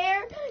camping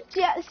there,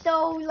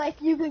 so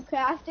like you could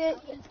craft it.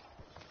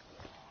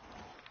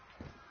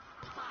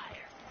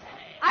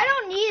 I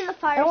don't need the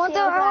fire. I want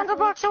the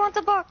box. I want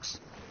the box.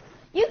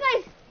 You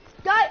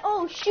guys,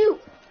 oh shoot.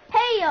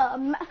 Hey,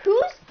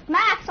 who's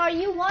Max? Are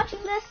you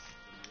watching this?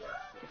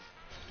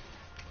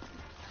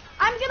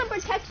 I'm gonna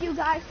protect you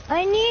guys.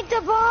 I need the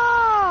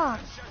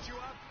box.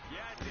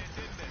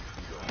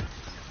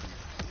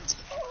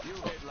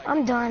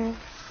 I'm done.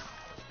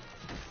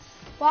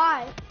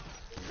 Why?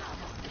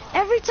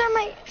 Every time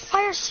I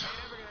fire.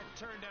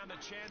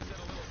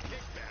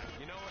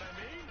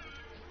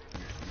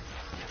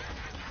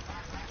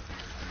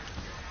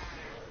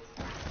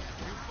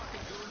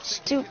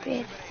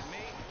 Stupid.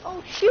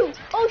 Oh shoot!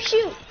 Oh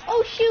shoot!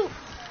 Oh shoot!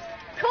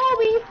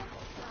 Kobe!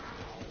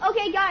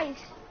 Okay, guys.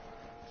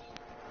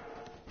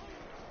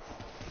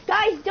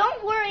 Guys,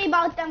 don't worry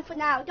about them for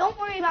now. Don't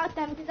worry about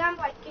them because I'm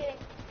like getting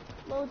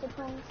loads of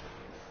points.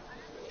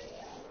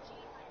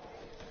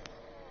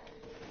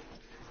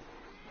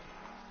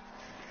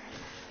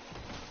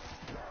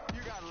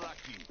 You got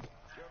lucky.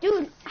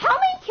 Dude, how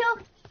many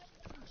kills?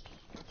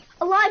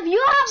 Alive,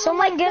 you have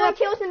Someone like 4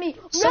 kills than me.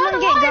 Someone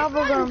Run get alive,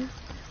 Gobblegum.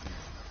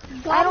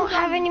 I don't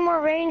have any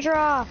more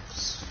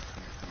raindrops.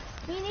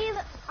 Me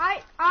neither.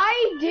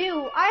 I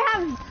do.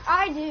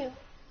 I do.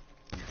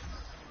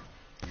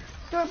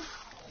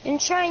 And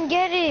try and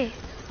get it.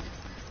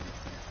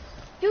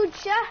 Dude,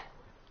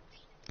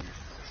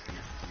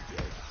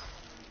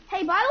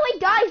 hey, by the way,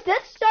 guys,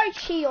 let's start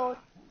shield.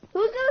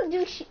 Who's gonna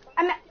do shield?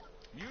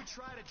 You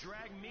try to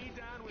drag me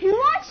down with Who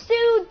wants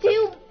to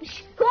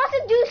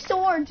do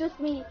swords with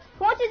me?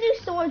 Who wants to do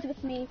swords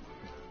with me?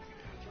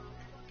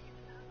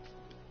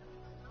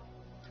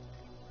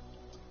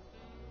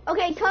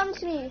 Okay, come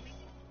to me.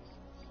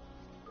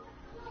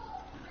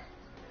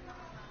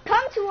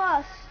 Come to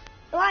us.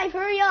 Live,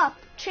 hurry up.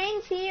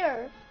 Train's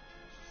here.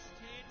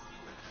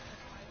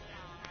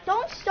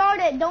 Don't start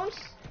it.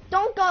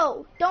 Don't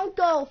go. Don't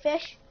go,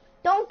 fish.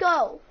 Don't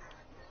go.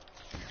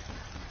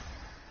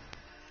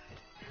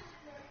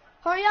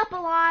 Hurry up,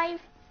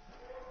 alive.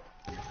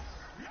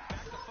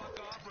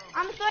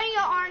 I'm throwing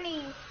your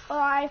Arnie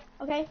alive,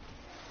 okay?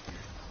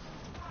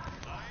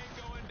 I ain't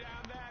going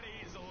down that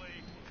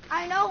easily.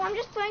 I know, I'm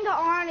just throwing your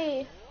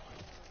Arnie.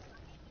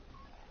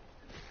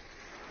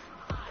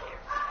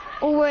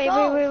 Oh, wait,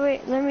 Go.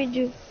 wait. Let me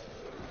do.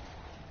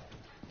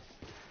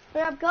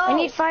 Hurry up, go. I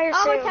need fire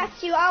I'll sale.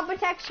 protect you, I'll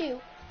protect you.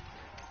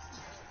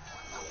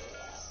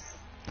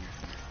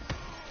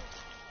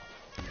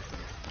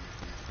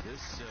 This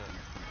is a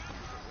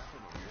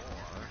weapon of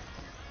war.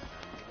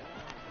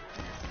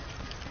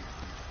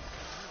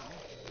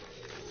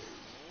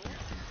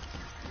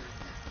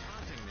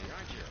 Taunting me,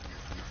 aren't you?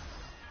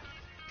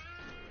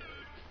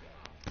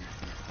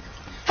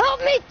 Help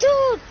me,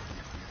 dude!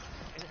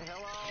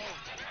 Hello?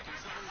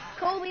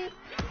 Kobe.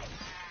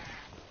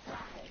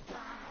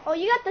 Oh,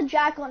 you got the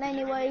jackal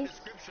anyways.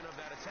 Description of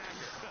that attacker.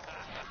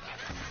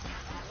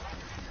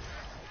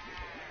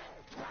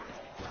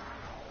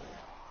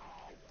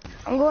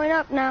 I'm going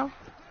up now.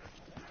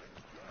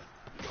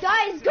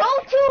 Guys, go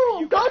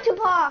to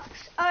box.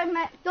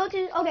 Go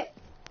to, okay.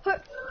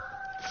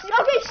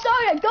 Okay,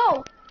 start it,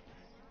 go.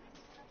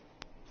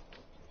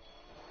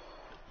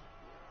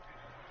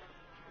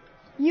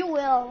 You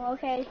will,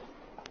 okay.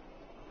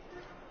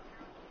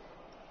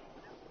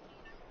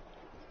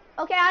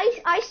 Okay,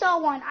 I saw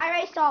one. I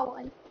already saw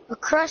one. A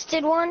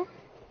crusted one.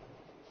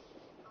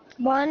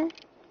 One.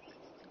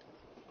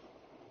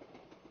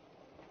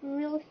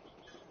 Really?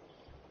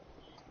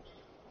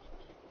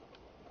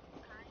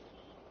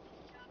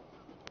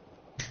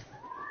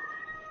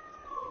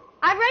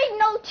 I already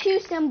know 2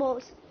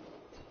 symbols.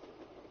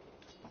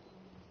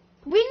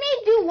 We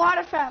need to do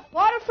waterfront.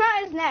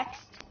 Waterfront is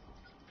next.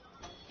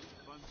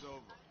 Fun's over.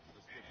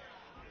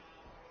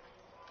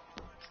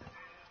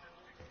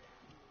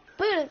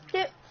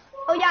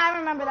 Oh yeah, I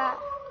remember that.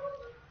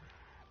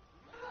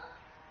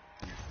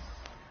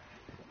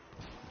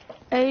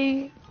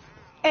 A.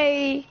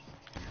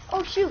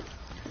 Oh shoot.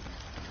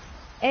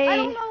 I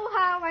don't know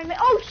how I made.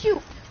 Oh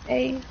shoot.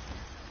 A.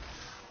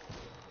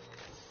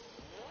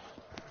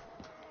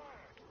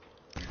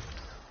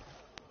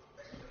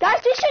 Guys,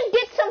 we should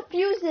get some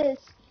fuses.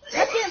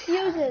 Let's get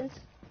fuses.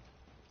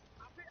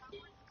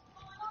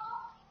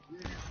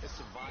 It's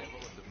survival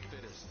of the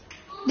fittest.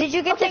 Did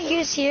you get the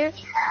fuse here?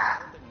 Something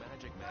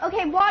magic, man.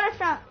 Okay,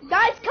 waterfront.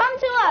 Guys, come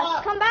to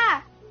us. Come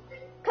back.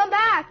 Come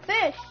back,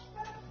 fish.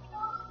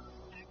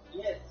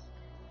 Yes.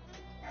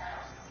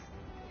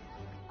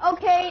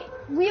 Okay,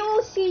 we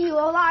will see you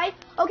alive.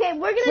 Okay,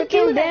 we're gonna do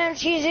Freaking this. bam,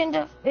 she's in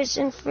the. It's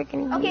in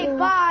freaking. Okay,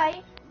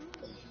 bye.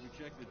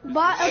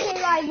 Bye. Okay,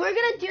 guys, we're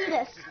gonna do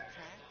this.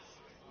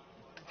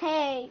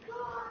 Hey.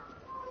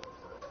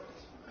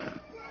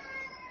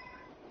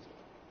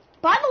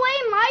 By the way,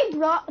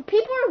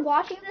 people who are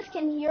watching this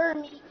can hear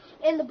me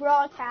in the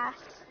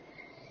broadcast.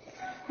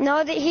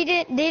 No, he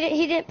didn't.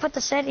 He didn't put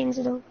the settings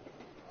though.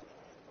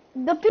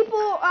 The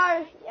people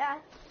are,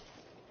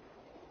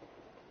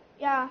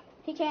 yeah,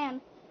 he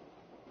can.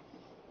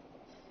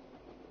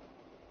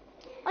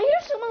 I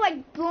hear someone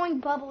like blowing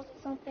bubbles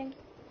or something.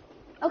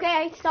 Okay,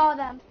 I saw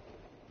them.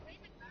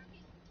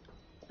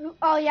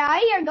 Oh yeah, I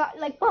hear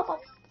like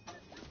bubbles.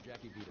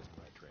 Jackie beat us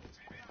in right trains.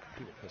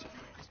 He will piss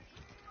trains.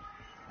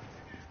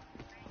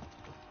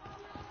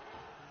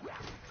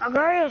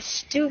 Agario's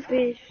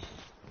stupid.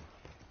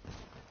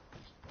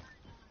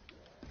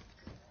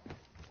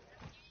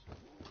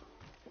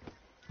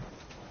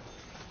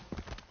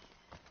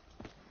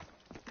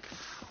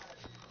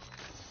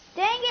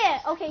 Dang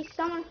it! Okay,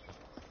 someone.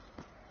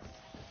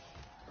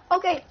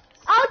 Okay,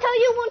 I'll tell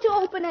you when to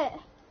open it.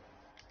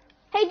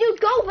 Hey, dude,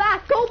 go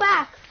back, go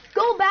back,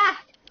 go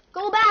back,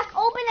 go back,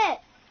 open it.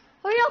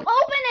 Hurry up,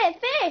 open it,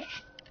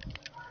 fish.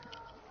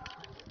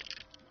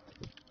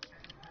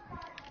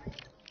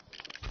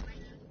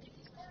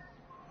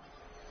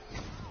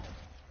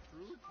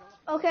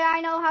 Okay, I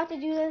know how to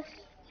do this.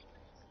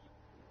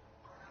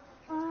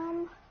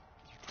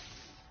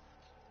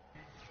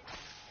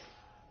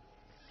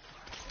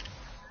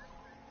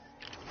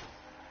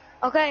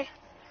 Okay.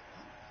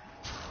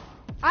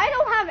 I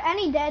don't have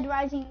any dead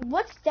rising.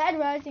 What's dead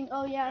rising?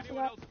 Oh yeah, I Anyone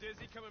forgot. else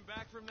dizzy coming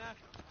back from that?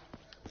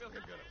 I feel like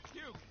I'm gonna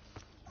puke.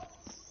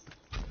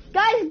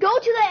 Guys, go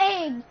to the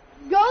egg.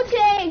 Go to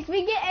eggs.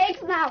 We get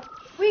eggs now.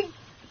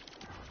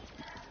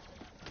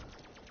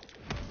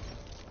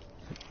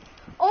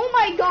 Oh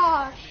my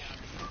gosh.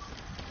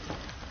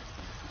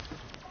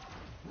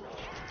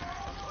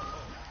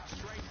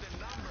 Strength in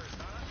numbers,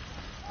 huh?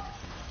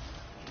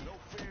 No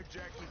fear,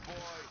 Jackie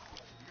boy.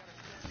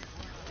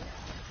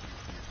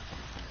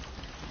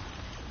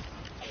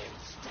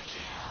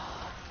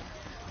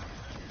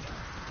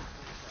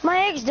 My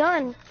egg's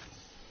done.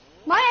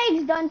 My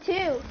egg's done too.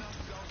 Just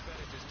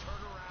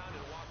turn around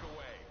and walk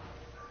away.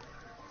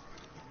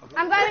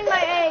 I'm grabbing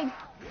my egg.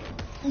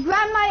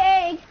 Grab my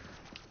egg.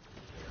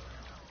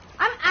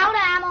 I'm out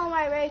of ammo on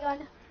my ray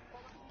gun.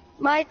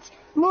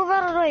 Move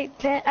out of the way,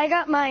 Pet. I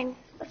got mine.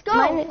 Let's go.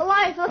 Mine is-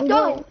 Alive, let's I'm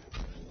go. going.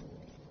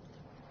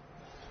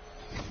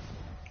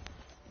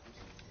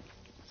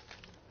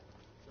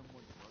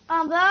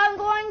 But I'm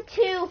going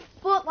to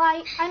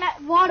Footlight. I'm at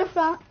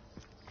Waterfront.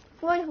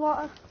 Going to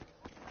water.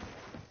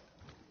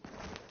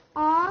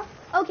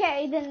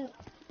 Okay, then.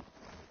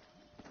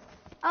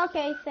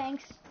 Okay,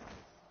 thanks.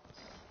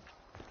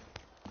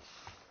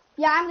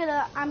 Yeah, I'm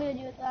gonna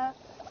do that.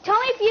 Tell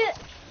me if you.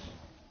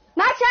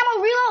 Max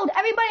ammo, reload!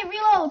 Everybody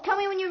reload! Tell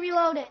me when you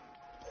reload it.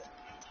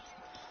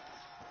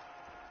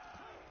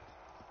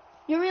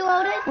 You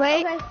reloaded?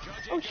 Wait. Okay.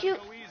 Oh shoot.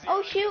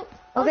 Oh shoot.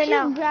 Oh Okay, shoot,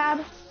 now. grab.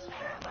 Hell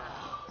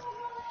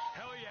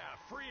yeah,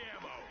 free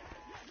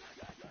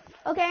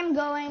ammo. Okay, I'm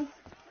going.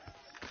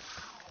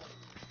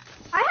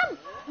 I have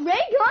ray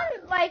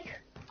gun, like,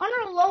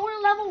 on a lower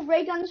level,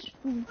 ray gun's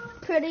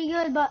pretty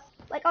good, but,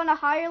 like, on a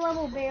higher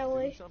level,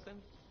 barely. Something?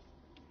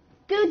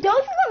 Dude,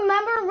 don't you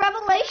remember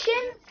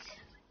Revelations?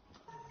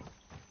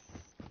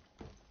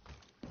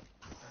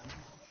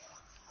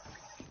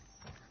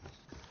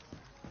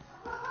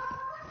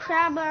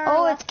 Crabber.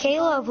 Oh, it's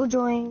Caleb who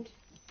joined.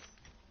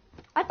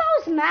 I thought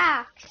it was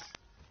Max.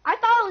 I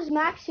thought it was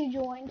Max who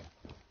joined.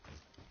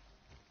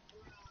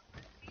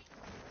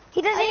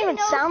 He doesn't didn't even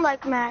know- sound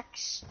like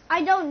Max.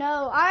 I don't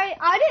know. I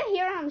didn't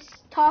hear him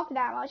talk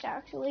that much,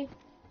 actually.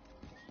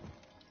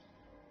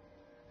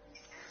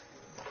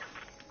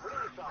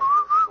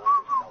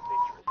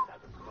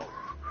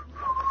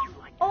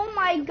 Oh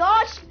my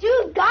gosh,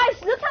 dude,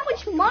 guys, look how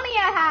much money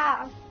I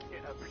have.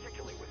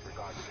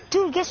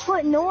 Dude, guess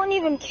what? No one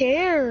even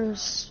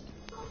cares.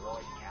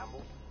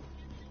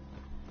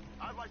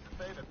 I'd like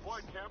to say that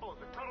Floyd Campbell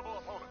is a credible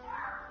opponent.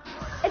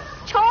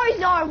 It's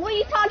Charizard. What are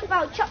you talking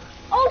about?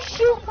 Oh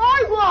shoot,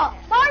 Margwa!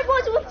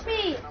 Margwa's with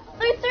me.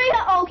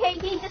 Okay,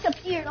 he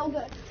disappeared. Oh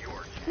good.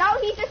 Now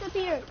he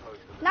disappeared.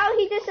 Now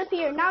he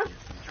disappeared. Now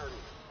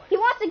he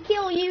wants to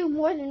kill you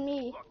more than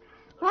me.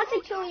 He wants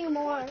to kill you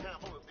more.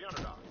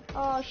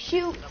 Oh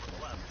shoot.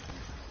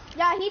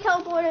 Yeah, he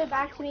teleported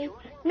back to me.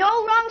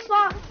 No, wrong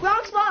spot.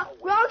 Wrong spot.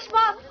 Wrong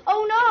spot.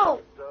 Oh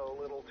no.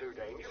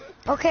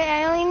 Okay,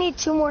 I only need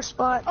 2 more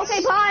spots.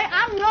 Okay, bye.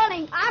 I'm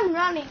running. I'm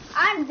running.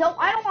 I don't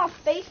want to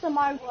face the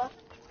Margwa.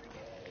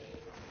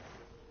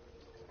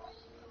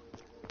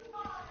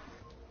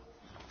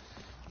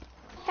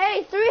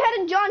 Hey,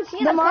 three-headed John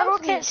Cena. The Marvel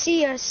come to me. can't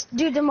see us.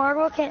 Dude, the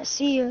Marvel can't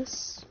see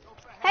us.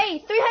 Hey,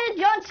 three-headed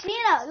John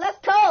Cena. Let's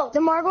go.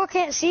 The Marvel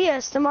can't see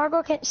us. The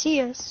Marvel can't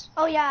see us.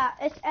 Oh yeah,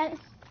 it's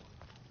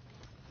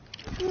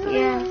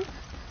Yeah.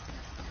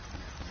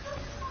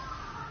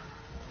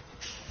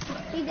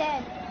 He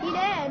dead. He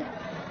dead.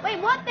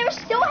 Wait, what? There's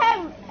still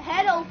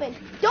head open.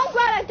 Don't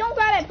grab it. Don't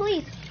grab it,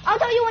 please. I'll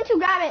tell you when to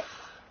grab it.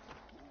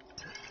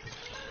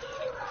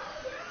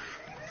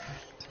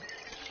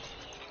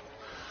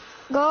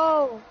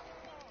 Go.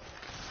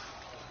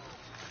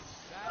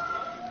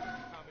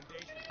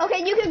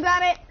 Okay, you can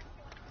grab it.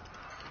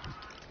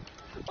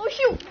 Oh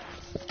shoot.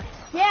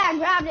 Yeah, I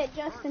grabbed it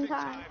just in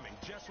time.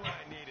 Just what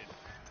I needed.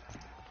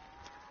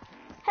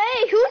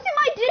 Hey, who's in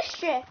my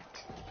district?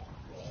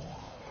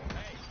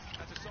 Hey,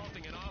 that's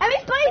assaulting an officer.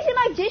 Everybody's in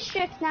my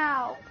district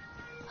now.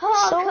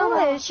 Oh, So come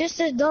what? on. It's just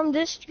a dumb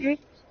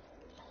district.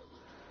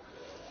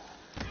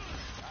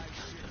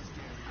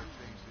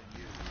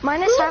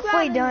 Mine is Who's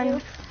halfway grabbing done.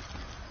 you?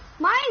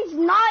 Mine's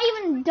not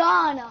even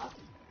done.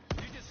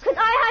 Cause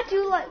I had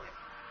to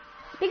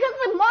because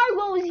the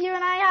Margot was here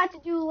and I had to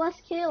do less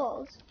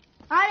kills.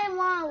 I didn't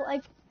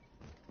want to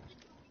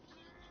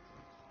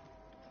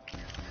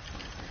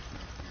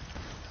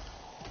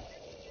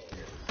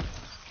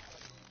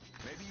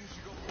Maybe you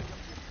should go pick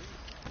up your food.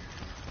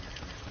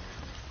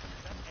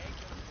 Is that egg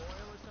gonna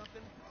boil or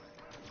something?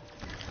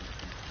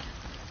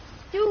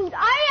 Dude,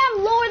 I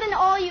am lower than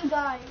all you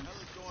guys.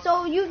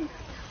 So you.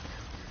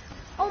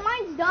 Oh,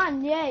 mine's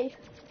done. Yay.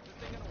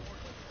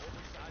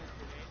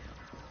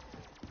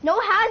 No,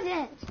 it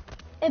hasn't.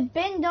 It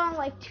been done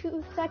like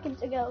 2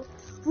 seconds ago.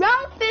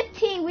 Round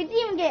 15. We didn't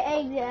even get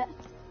eggs yet.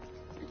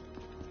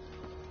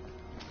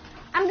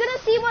 I'm gonna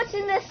see what's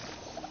in this.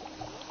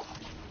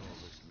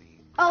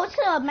 Oh, it's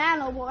a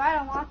manable. I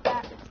don't want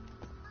that.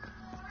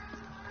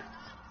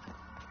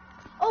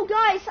 Oh,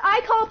 guys,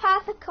 I call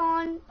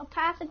Pathicon a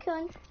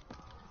Pathicon.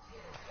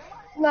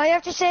 No, you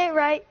have to say it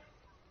right.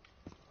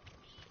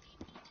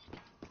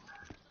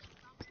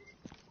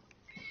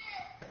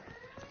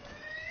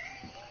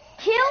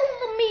 Kill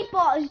the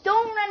meatballs.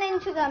 Don't run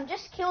into them.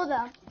 Just kill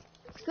them.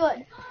 It's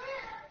good.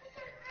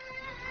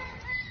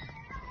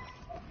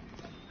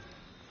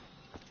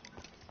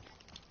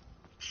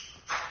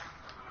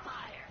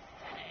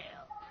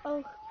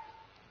 Oh.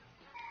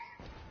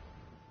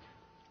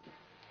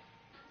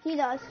 He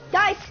does.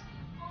 Guys,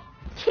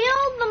 kill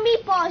the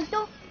meatballs.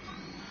 Don't.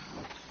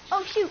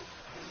 Oh, shoot.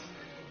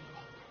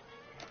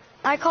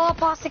 I call a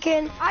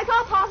Pastikin. I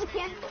call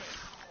Pazican.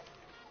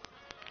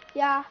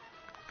 Yeah.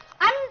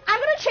 I'm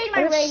gonna change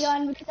my Oops. ray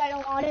gun because I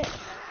don't want it.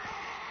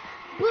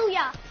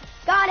 Booyah!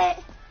 Got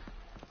it.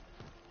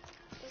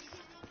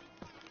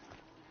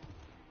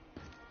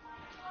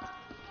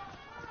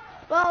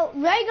 Well,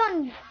 ray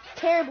gun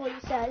terrible, he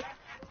says.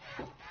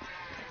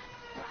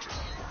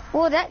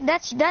 Well,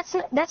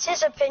 that's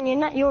his opinion,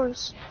 not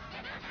yours.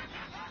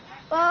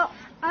 Well,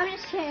 I'm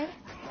just kidding.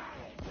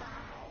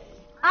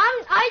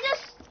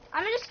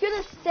 I'm just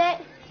gonna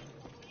sit.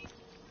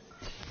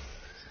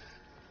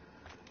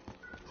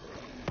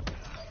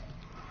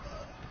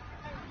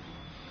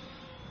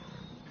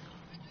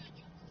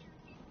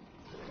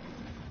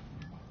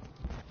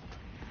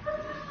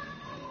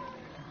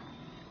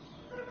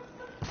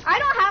 I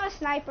don't have a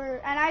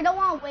sniper, and I don't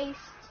want to waste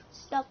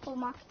stuff from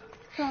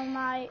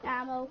my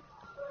ammo,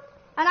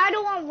 and I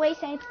don't want to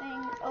waste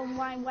anything of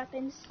my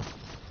weapons.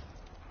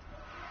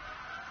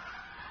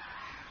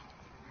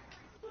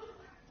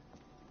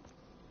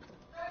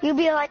 You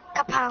be like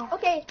a pal.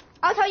 Okay,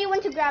 I'll tell you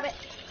when to grab it.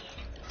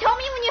 Tell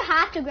me when you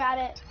have to grab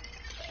it.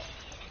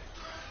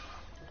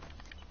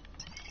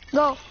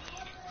 Go.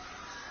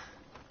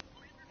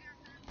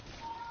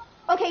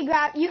 Okay,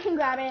 you can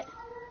grab it.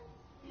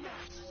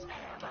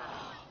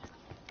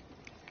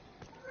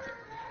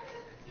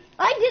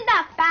 I did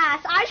that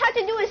fast. I tried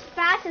to do it as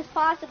fast as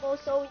possible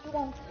so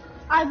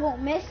I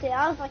won't miss it.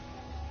 I was like,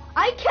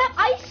 I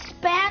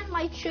spammed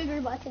my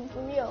trigger button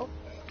for real.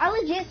 I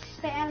legit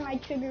spammed my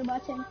trigger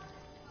button.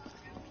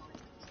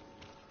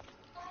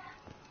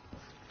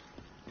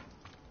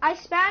 I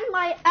spammed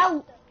my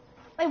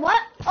wait,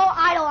 what? Oh,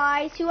 idle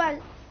eyes. Who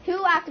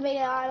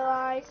activated idle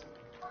eyes?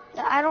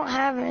 I don't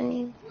have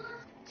any.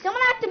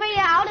 Someone activated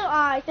idle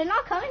eyes. They're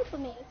not coming for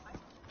me.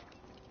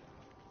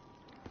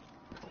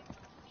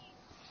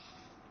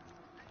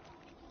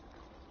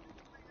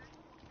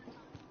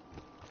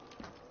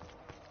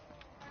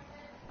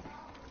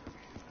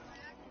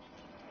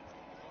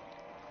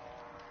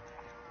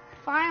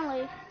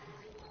 Finally.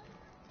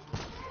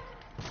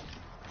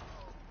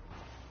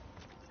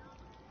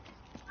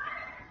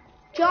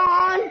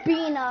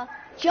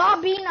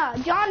 John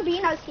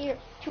Bena's here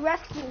to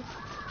rescue.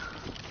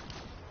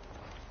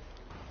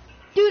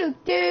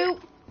 Doo-doo-doo.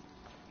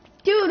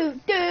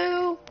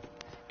 Doo-doo-doo.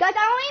 Guys,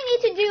 I only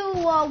need to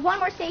do one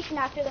more station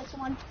after this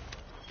one.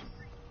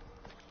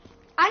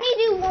 I need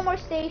to do one more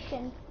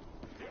station.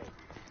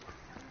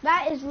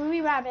 That is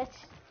Ruby Rabbit.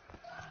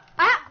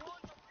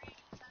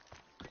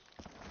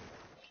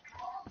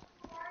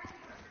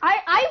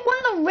 I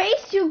won the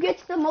race who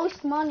gets the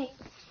most money.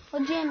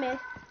 Legitimate.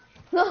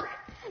 Look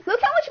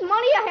how much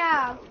money I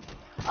have.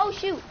 Oh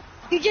shoot.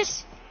 You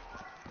just...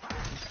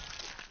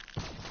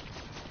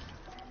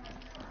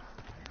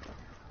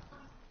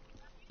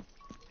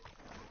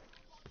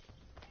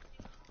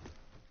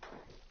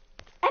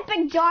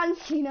 Epic John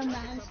Cena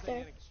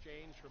monster.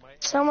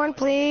 Someone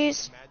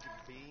please.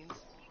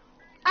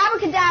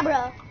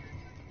 Abracadabra.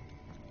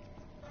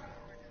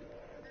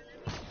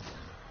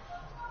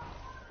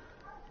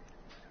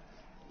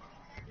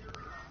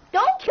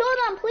 Don't kill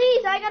them,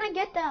 please. I gotta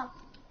get them.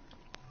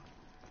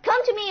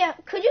 Come to me.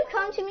 Could you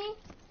come to me?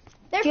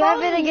 They're Do you have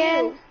it following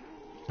again? you.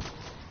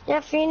 Yeah,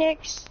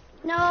 Phoenix.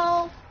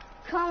 No.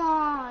 Come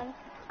on.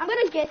 I'm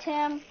gonna get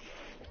him.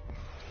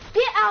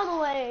 Get out of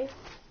the way.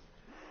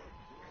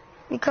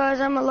 Because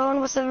I'm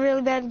alone with a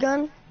really bad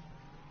gun.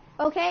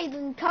 Okay,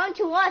 then come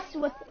to us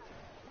with...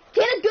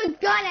 Get a good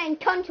gun and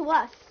come to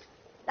us.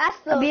 That's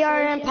the A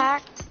BRM solution.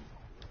 packed.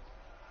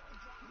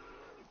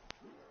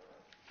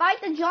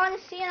 Fight the John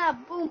Cena,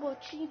 boom boom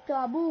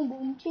chica, boom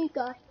boom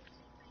chica.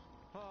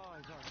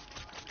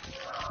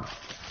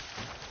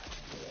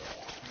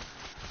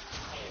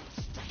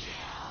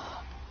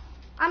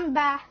 I'm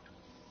back.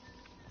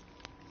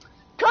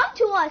 Come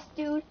to us,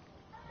 dude.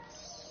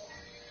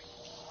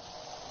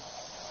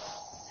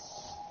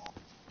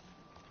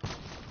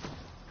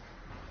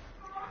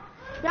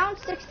 Round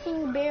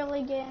 16,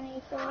 barely get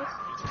any kills.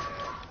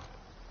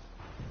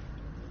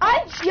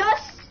 I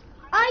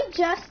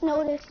just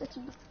noticed it's...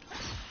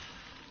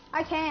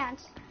 I can't.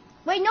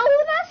 Wait, no,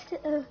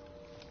 that's...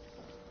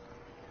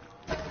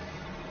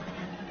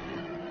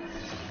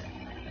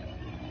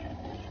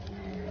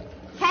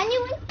 Can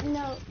you?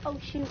 No. Oh,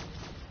 shoot.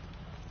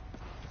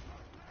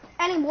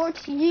 Any more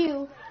to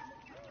you.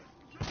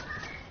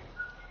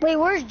 Wait,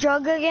 where's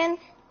Jug again?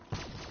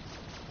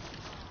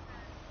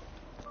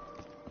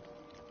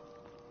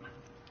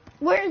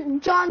 Where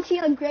John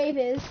Cena grave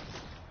is.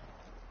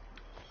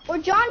 Or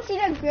John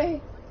Cena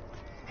grave.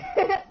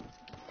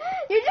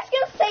 You're just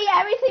gonna say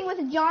everything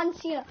with John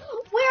Cena.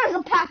 Where is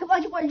the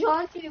pack-a-punch where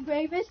John Cena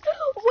grave is?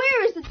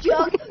 Where is the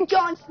Jug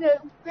John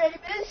Cena grave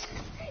is?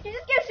 You're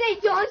just gonna say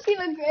John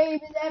Cena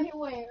grave is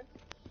everywhere.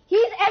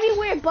 He's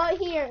everywhere but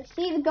here.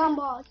 See the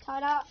gumballs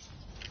tied up.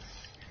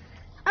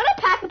 I'm gonna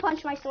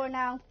pack-a-punch my sword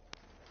now.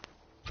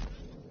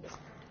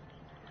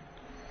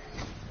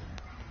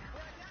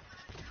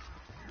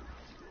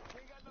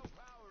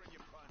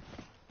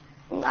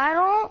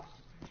 I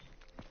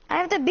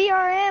have the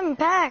BRM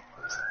packed.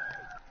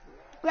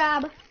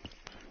 Grab.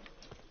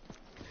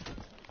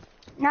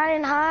 Not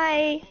in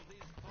high.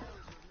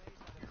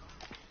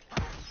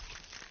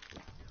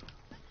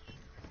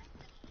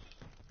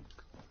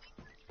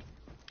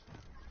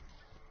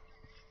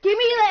 Give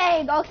me the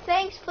egg. Oh,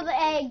 thanks for the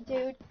egg,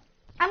 dude.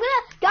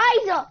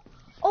 Guys,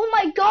 oh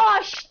my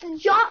gosh, the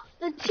John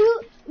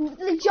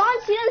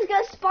Cena's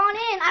gonna spawn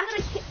in.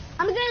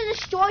 I'm gonna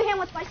destroy him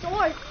with my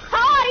sword.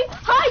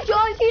 Hi,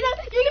 John Cena,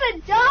 you're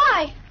gonna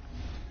die.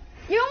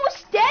 You're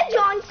almost dead,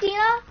 John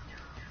Cena.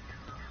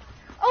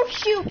 Oh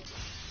shoot.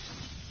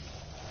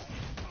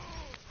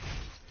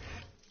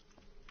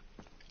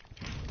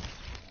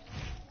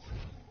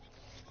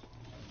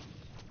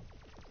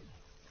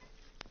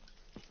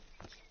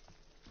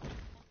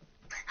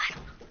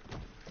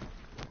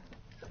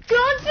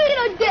 John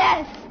Cena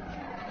death.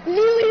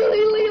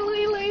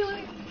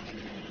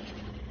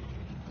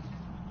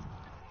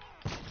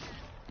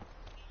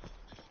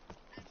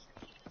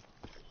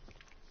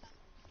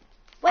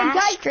 Wait,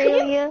 guys,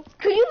 Australia.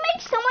 could you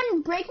make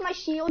someone break my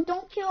shield?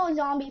 Don't kill a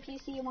zombie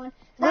PC one.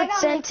 Good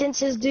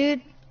sentences,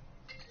 dude.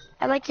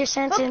 I like your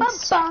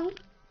sentence. Bung,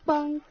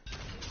 bung.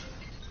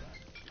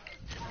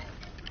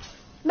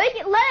 Make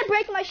it. Let it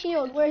break my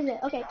shield. Where is it?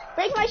 Okay,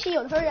 break my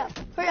shield. Hurry up,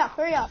 hurry up,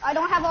 hurry up. I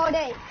don't have all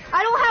day.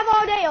 I don't have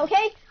all day.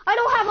 Okay, I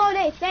don't have all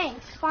day.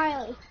 Thanks.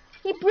 Finally,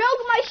 he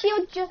broke my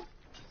shield. Just.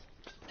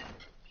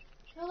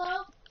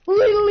 Hello.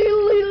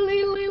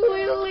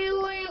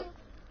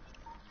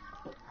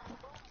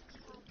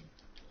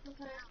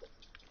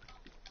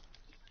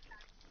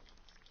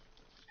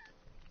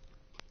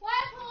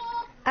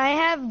 I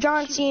have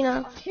John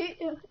Cena.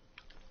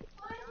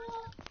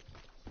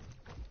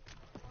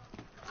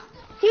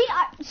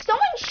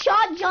 Someone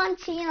shot John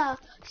Cena.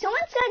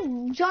 Someone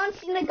said John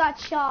Cena got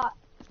shot.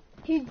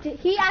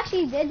 He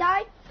actually did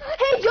die.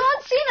 Hey,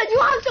 John Cena, do you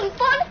want some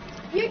fun?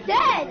 You're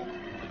dead.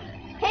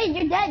 Hey,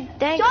 you're dead.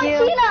 Thank John you.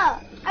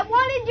 Cena, I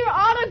wanted your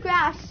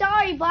autograph.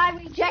 Sorry, but I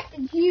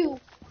rejected you.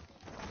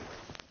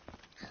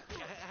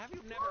 Have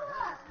you never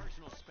heard of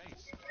personal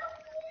space?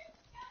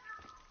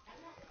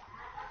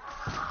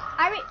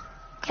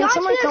 Can John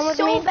someone come Cena's with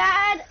so me?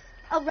 bad,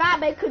 a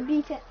rabbit could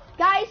beat him.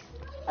 Guys,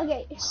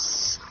 okay.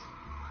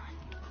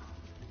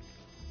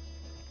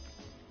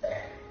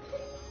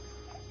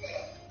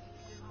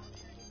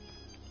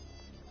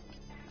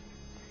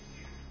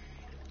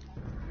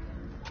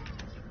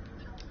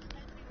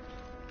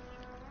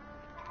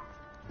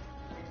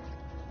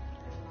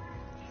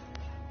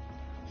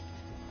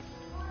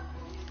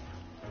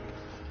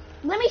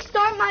 Let me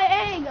start my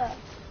egg.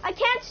 I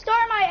can't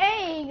start my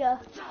egg.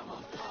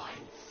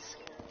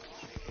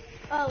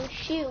 Oh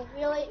shoot,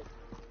 really?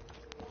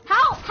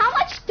 How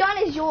much done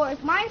is yours?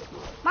 Mine's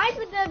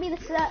gonna be the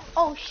set.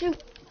 Oh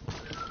shoot.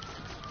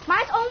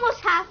 Mine's almost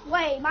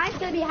halfway. Mine's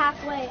gonna be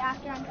halfway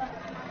after I'm done.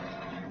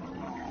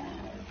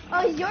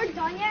 Oh, is yours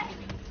done yet?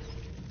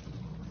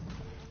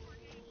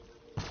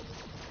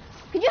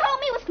 Could you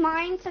help me with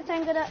mine since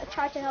I'm gonna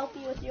try to help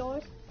you with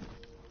yours?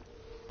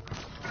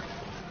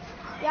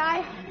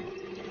 Yeah,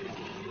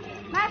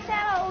 max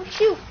ammo.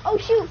 Oh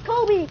shoot,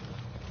 Kobe.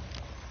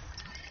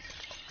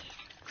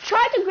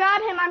 Try to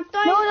grab him. I'm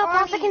throwing. No,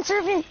 Plastic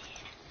Servant.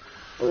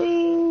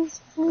 Please.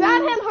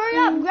 Grab him, hurry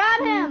up,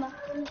 grab him.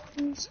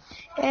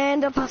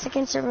 And the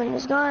Plastic Servant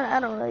is gone.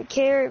 I don't really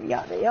care.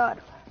 Yada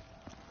yada.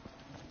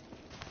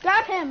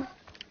 Grab him.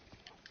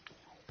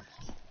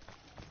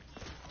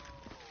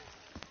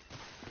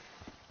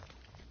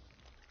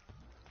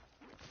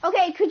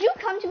 Okay, could you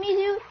come to me,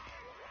 dude?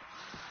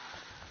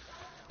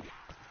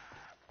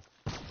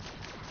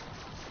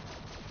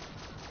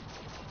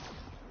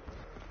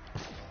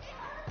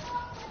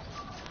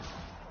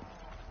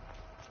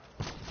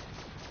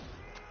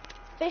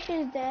 Fish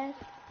is dead.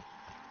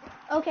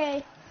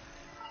 Okay.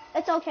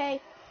 It's okay.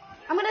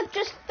 I'm gonna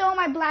just throw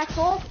my black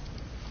hole.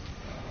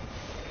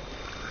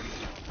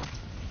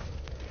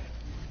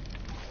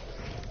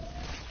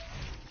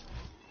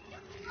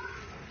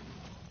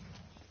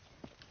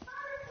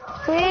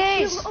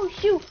 Please. Oh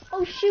shoot,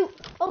 oh shoot,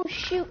 oh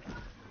shoot,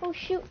 oh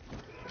shoot.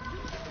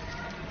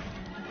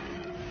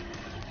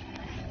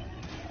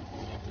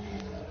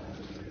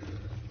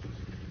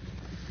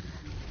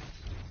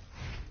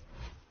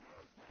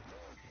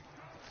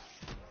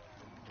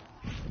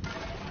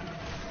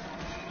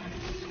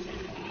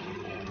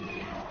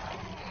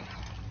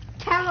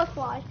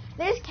 Camouflage.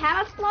 There's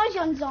camouflage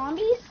on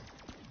zombies?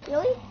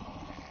 Really?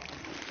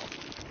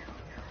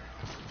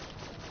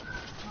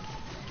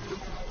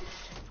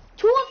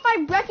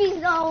 Breckies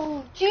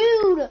though,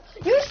 dude,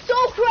 you're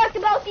so correct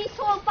about these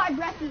 205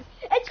 Breckies.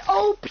 It's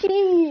OP.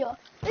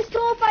 This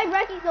 205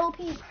 Breckies OP.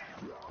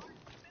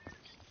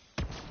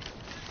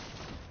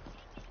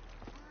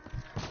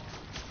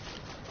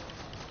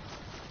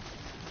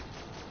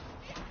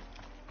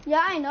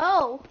 Yeah, I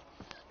know.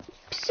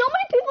 So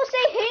many people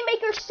say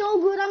Haymaker's so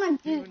good. I'm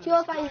like, dude,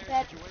 205 is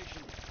dead.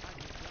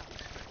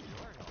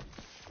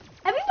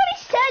 Everybody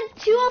said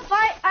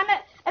 205.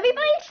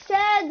 Everybody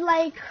said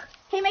like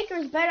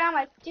Haymaker's better. I'm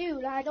like,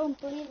 dude, I don't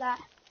believe that.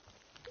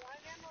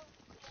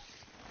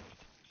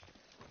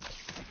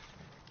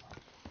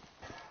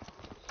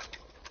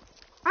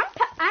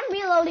 I'm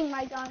reloading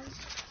my guns.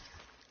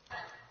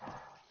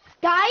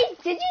 Guys,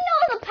 did you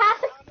know the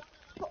passive?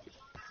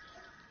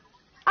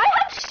 I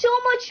have so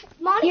much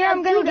money. Here,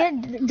 I'm gonna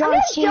get John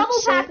Cena.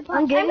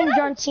 I'm getting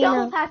John Cena.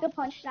 Double pack a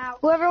punch now.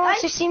 Whoever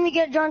wants to see me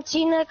get John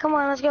Cena, come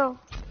on, let's go.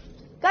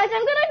 Guys,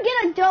 I'm gonna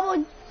get a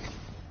double.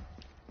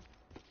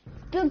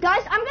 Dude,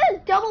 guys, I'm gonna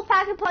double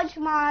pack a punch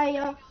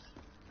my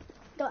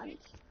guns.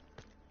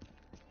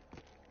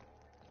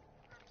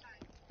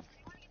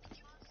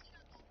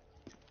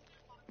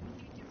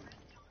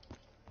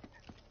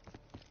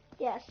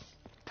 Yes.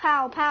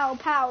 Pow, pow,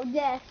 pow,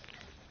 death.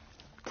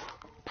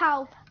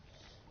 Pow.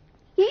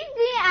 He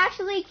didn't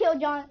actually kill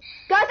John.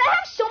 Guys, I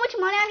have so much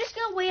money, I'm just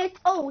gonna wait.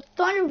 Oh,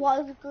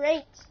 Thunderwall is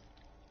great.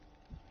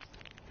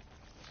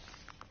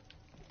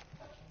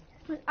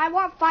 I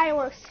want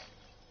fireworks.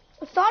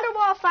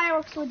 Thunderwall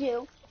fireworks will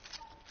do.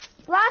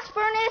 Last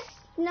furnace,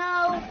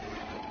 no.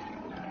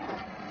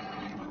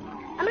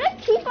 I'm gonna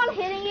keep on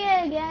hitting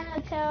it again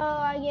until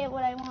I get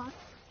what I want.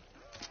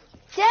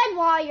 Dead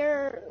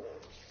wire.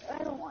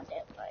 I don't want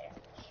dead wire.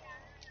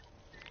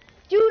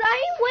 Dude,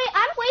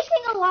 I'm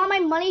wasting a lot of my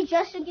money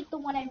just to get the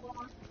one I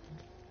want.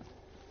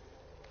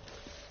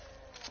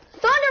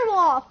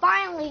 Thunderwall,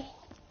 finally.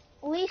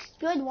 At least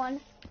good one.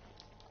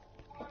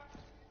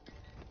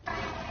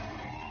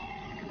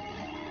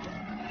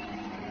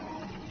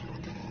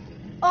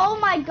 Oh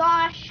my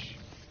gosh.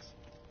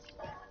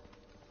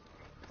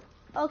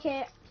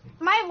 Okay,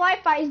 my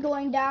Wi-Fi is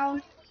going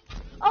down.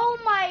 Oh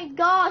my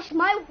gosh,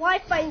 my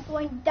Wi-Fi is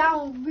going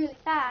down really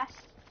fast.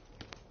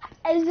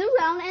 Is the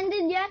round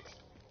ended yet?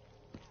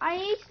 I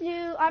need to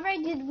do, I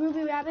already did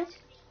Ruby Rabbit.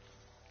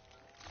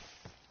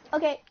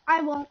 Okay,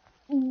 I won't.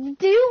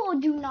 Do or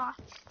do not?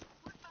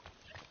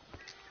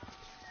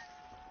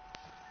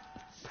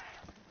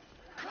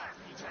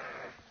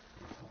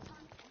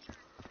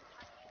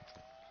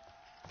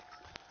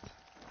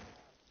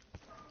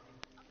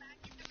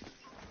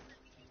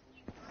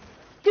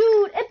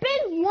 Dude, it's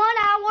been 1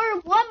 hour,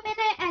 1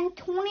 minute, and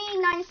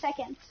 29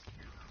 seconds.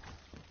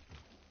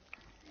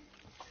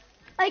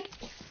 Like,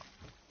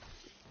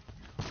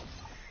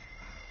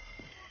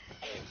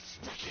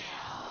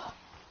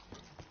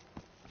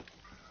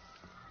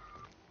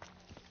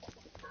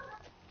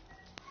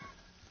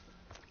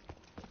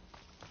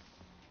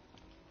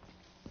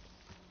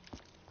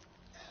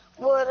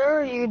 What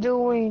are you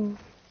doing?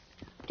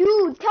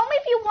 dude, tell me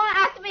if you want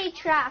to activate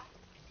trap.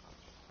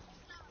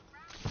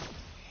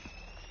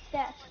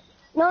 Yes.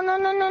 No,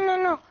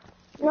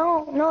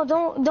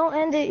 don't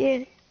end it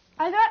yet.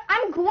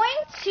 I'm going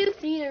to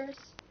theaters.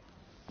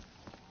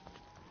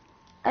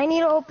 I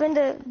need to open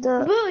the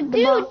Dude, the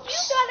you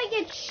box. gotta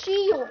get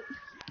shield.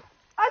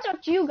 That's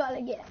what you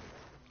gotta get.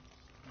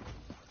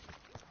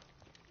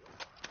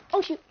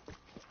 Oh shoot.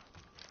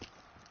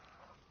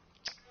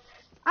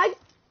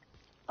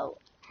 Oh.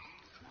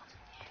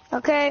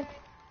 Okay.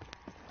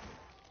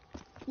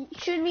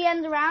 Should we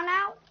end the round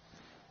now?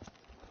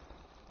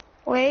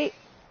 Wait.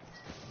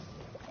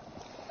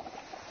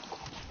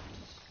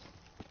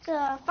 It's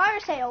a fire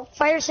sale.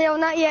 Fire sale,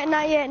 not yet,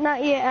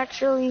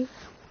 actually.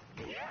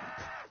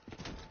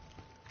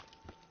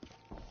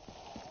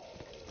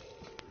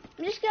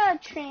 I'm just gonna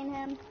train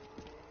him.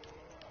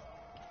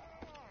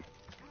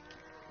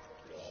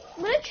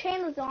 I'm gonna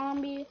train the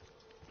zombie.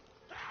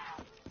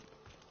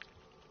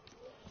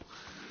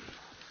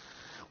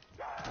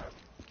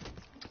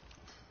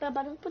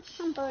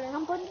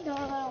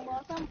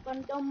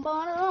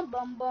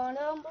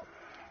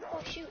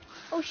 Oh shoot.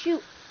 Oh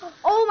shoot.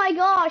 Oh my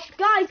gosh.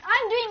 Guys,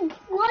 I'm doing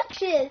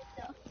glitches.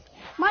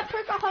 My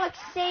perkaholic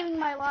saving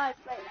my life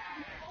right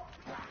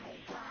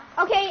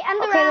now. Okay,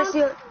 end the Okay, round. let's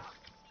do it.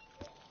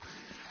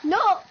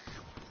 No.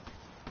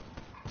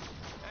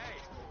 Hey,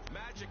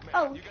 Magic Man,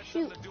 Oh you got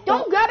shoot. something to do?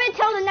 Don't grab it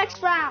till the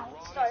next round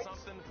Wrong or starts.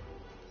 something?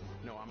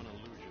 No, I'm an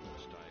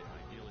illusionist. I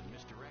deal in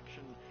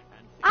misdirection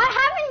and I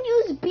haven't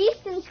used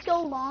Beast in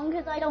so long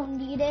because I don't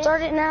need it.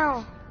 Start it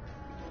now.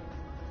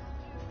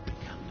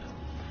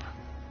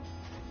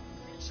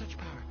 such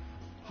power.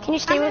 Can you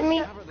stay with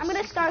me? I'm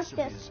gonna start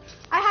this.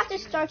 I have to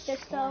start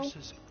this though.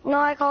 No,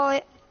 I call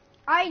it.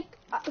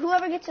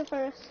 Whoever gets it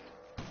first.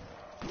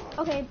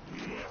 Okay.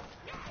 You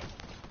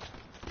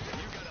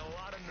got a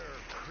lot of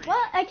nerve, creep.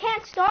 What? I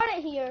can't start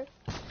it here.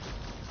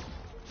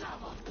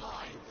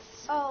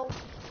 Oh.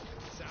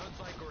 Sounds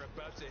like we're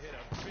about to hit a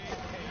big hit.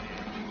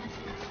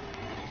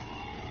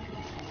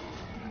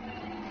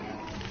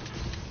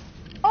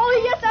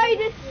 Oh yes, I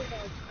did.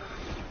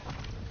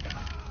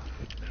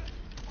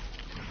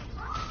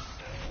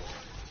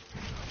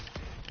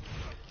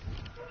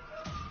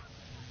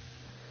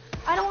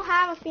 I don't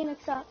have a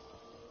Phoenix up.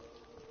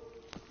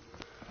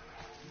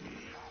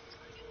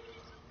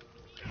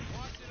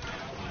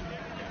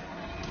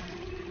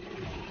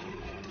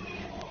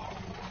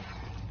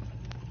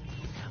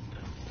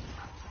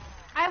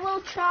 I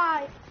will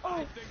try.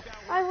 Oh,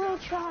 I will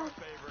try.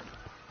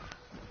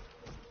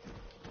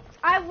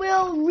 I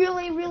will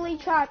really, really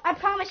try. I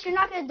promise you're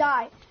not gonna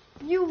die.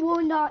 You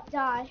will not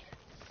die.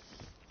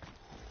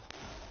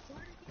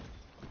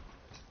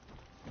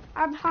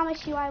 I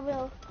promise you I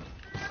will.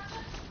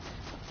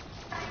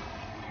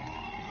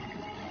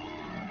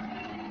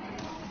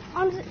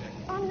 On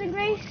the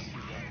grace.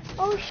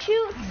 Oh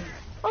shoot.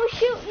 Oh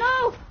shoot.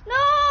 No.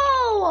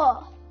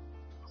 No.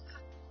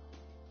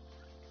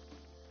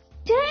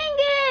 Dang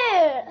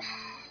it.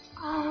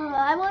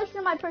 I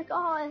wasted my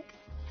perkaholic.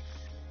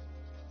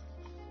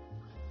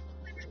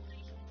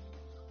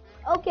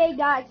 Okay,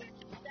 guys.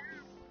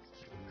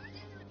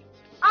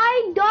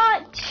 I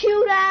got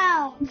 2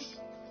 rounds.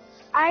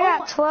 I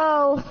got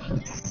 12.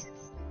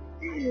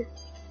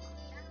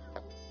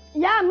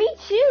 Yeah, me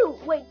too.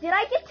 Wait, did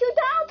I get 2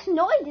 downs?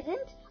 No, I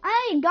didn't.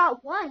 I only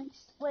got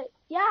once. Wait,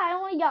 yeah, I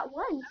only got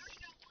once.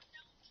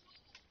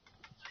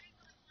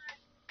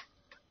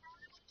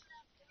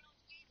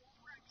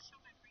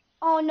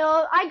 Oh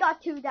no, I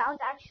got 2 downs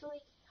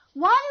actually.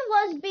 One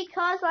was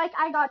because like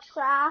I got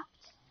trapped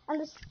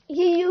and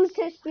he used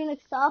his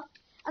Phoenix up,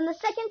 and the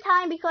second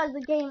time because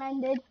the game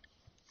ended.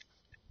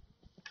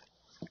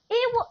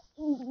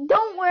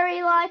 Don't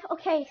worry, life.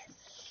 Okay,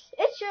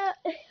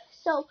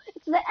 so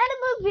it's the end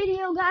of the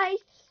video, guys.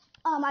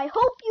 I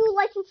hope you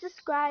like and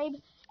subscribe,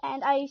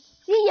 and I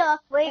see ya.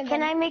 Wait,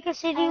 can I make a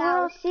city And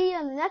I'll world? see you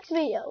in the next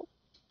video.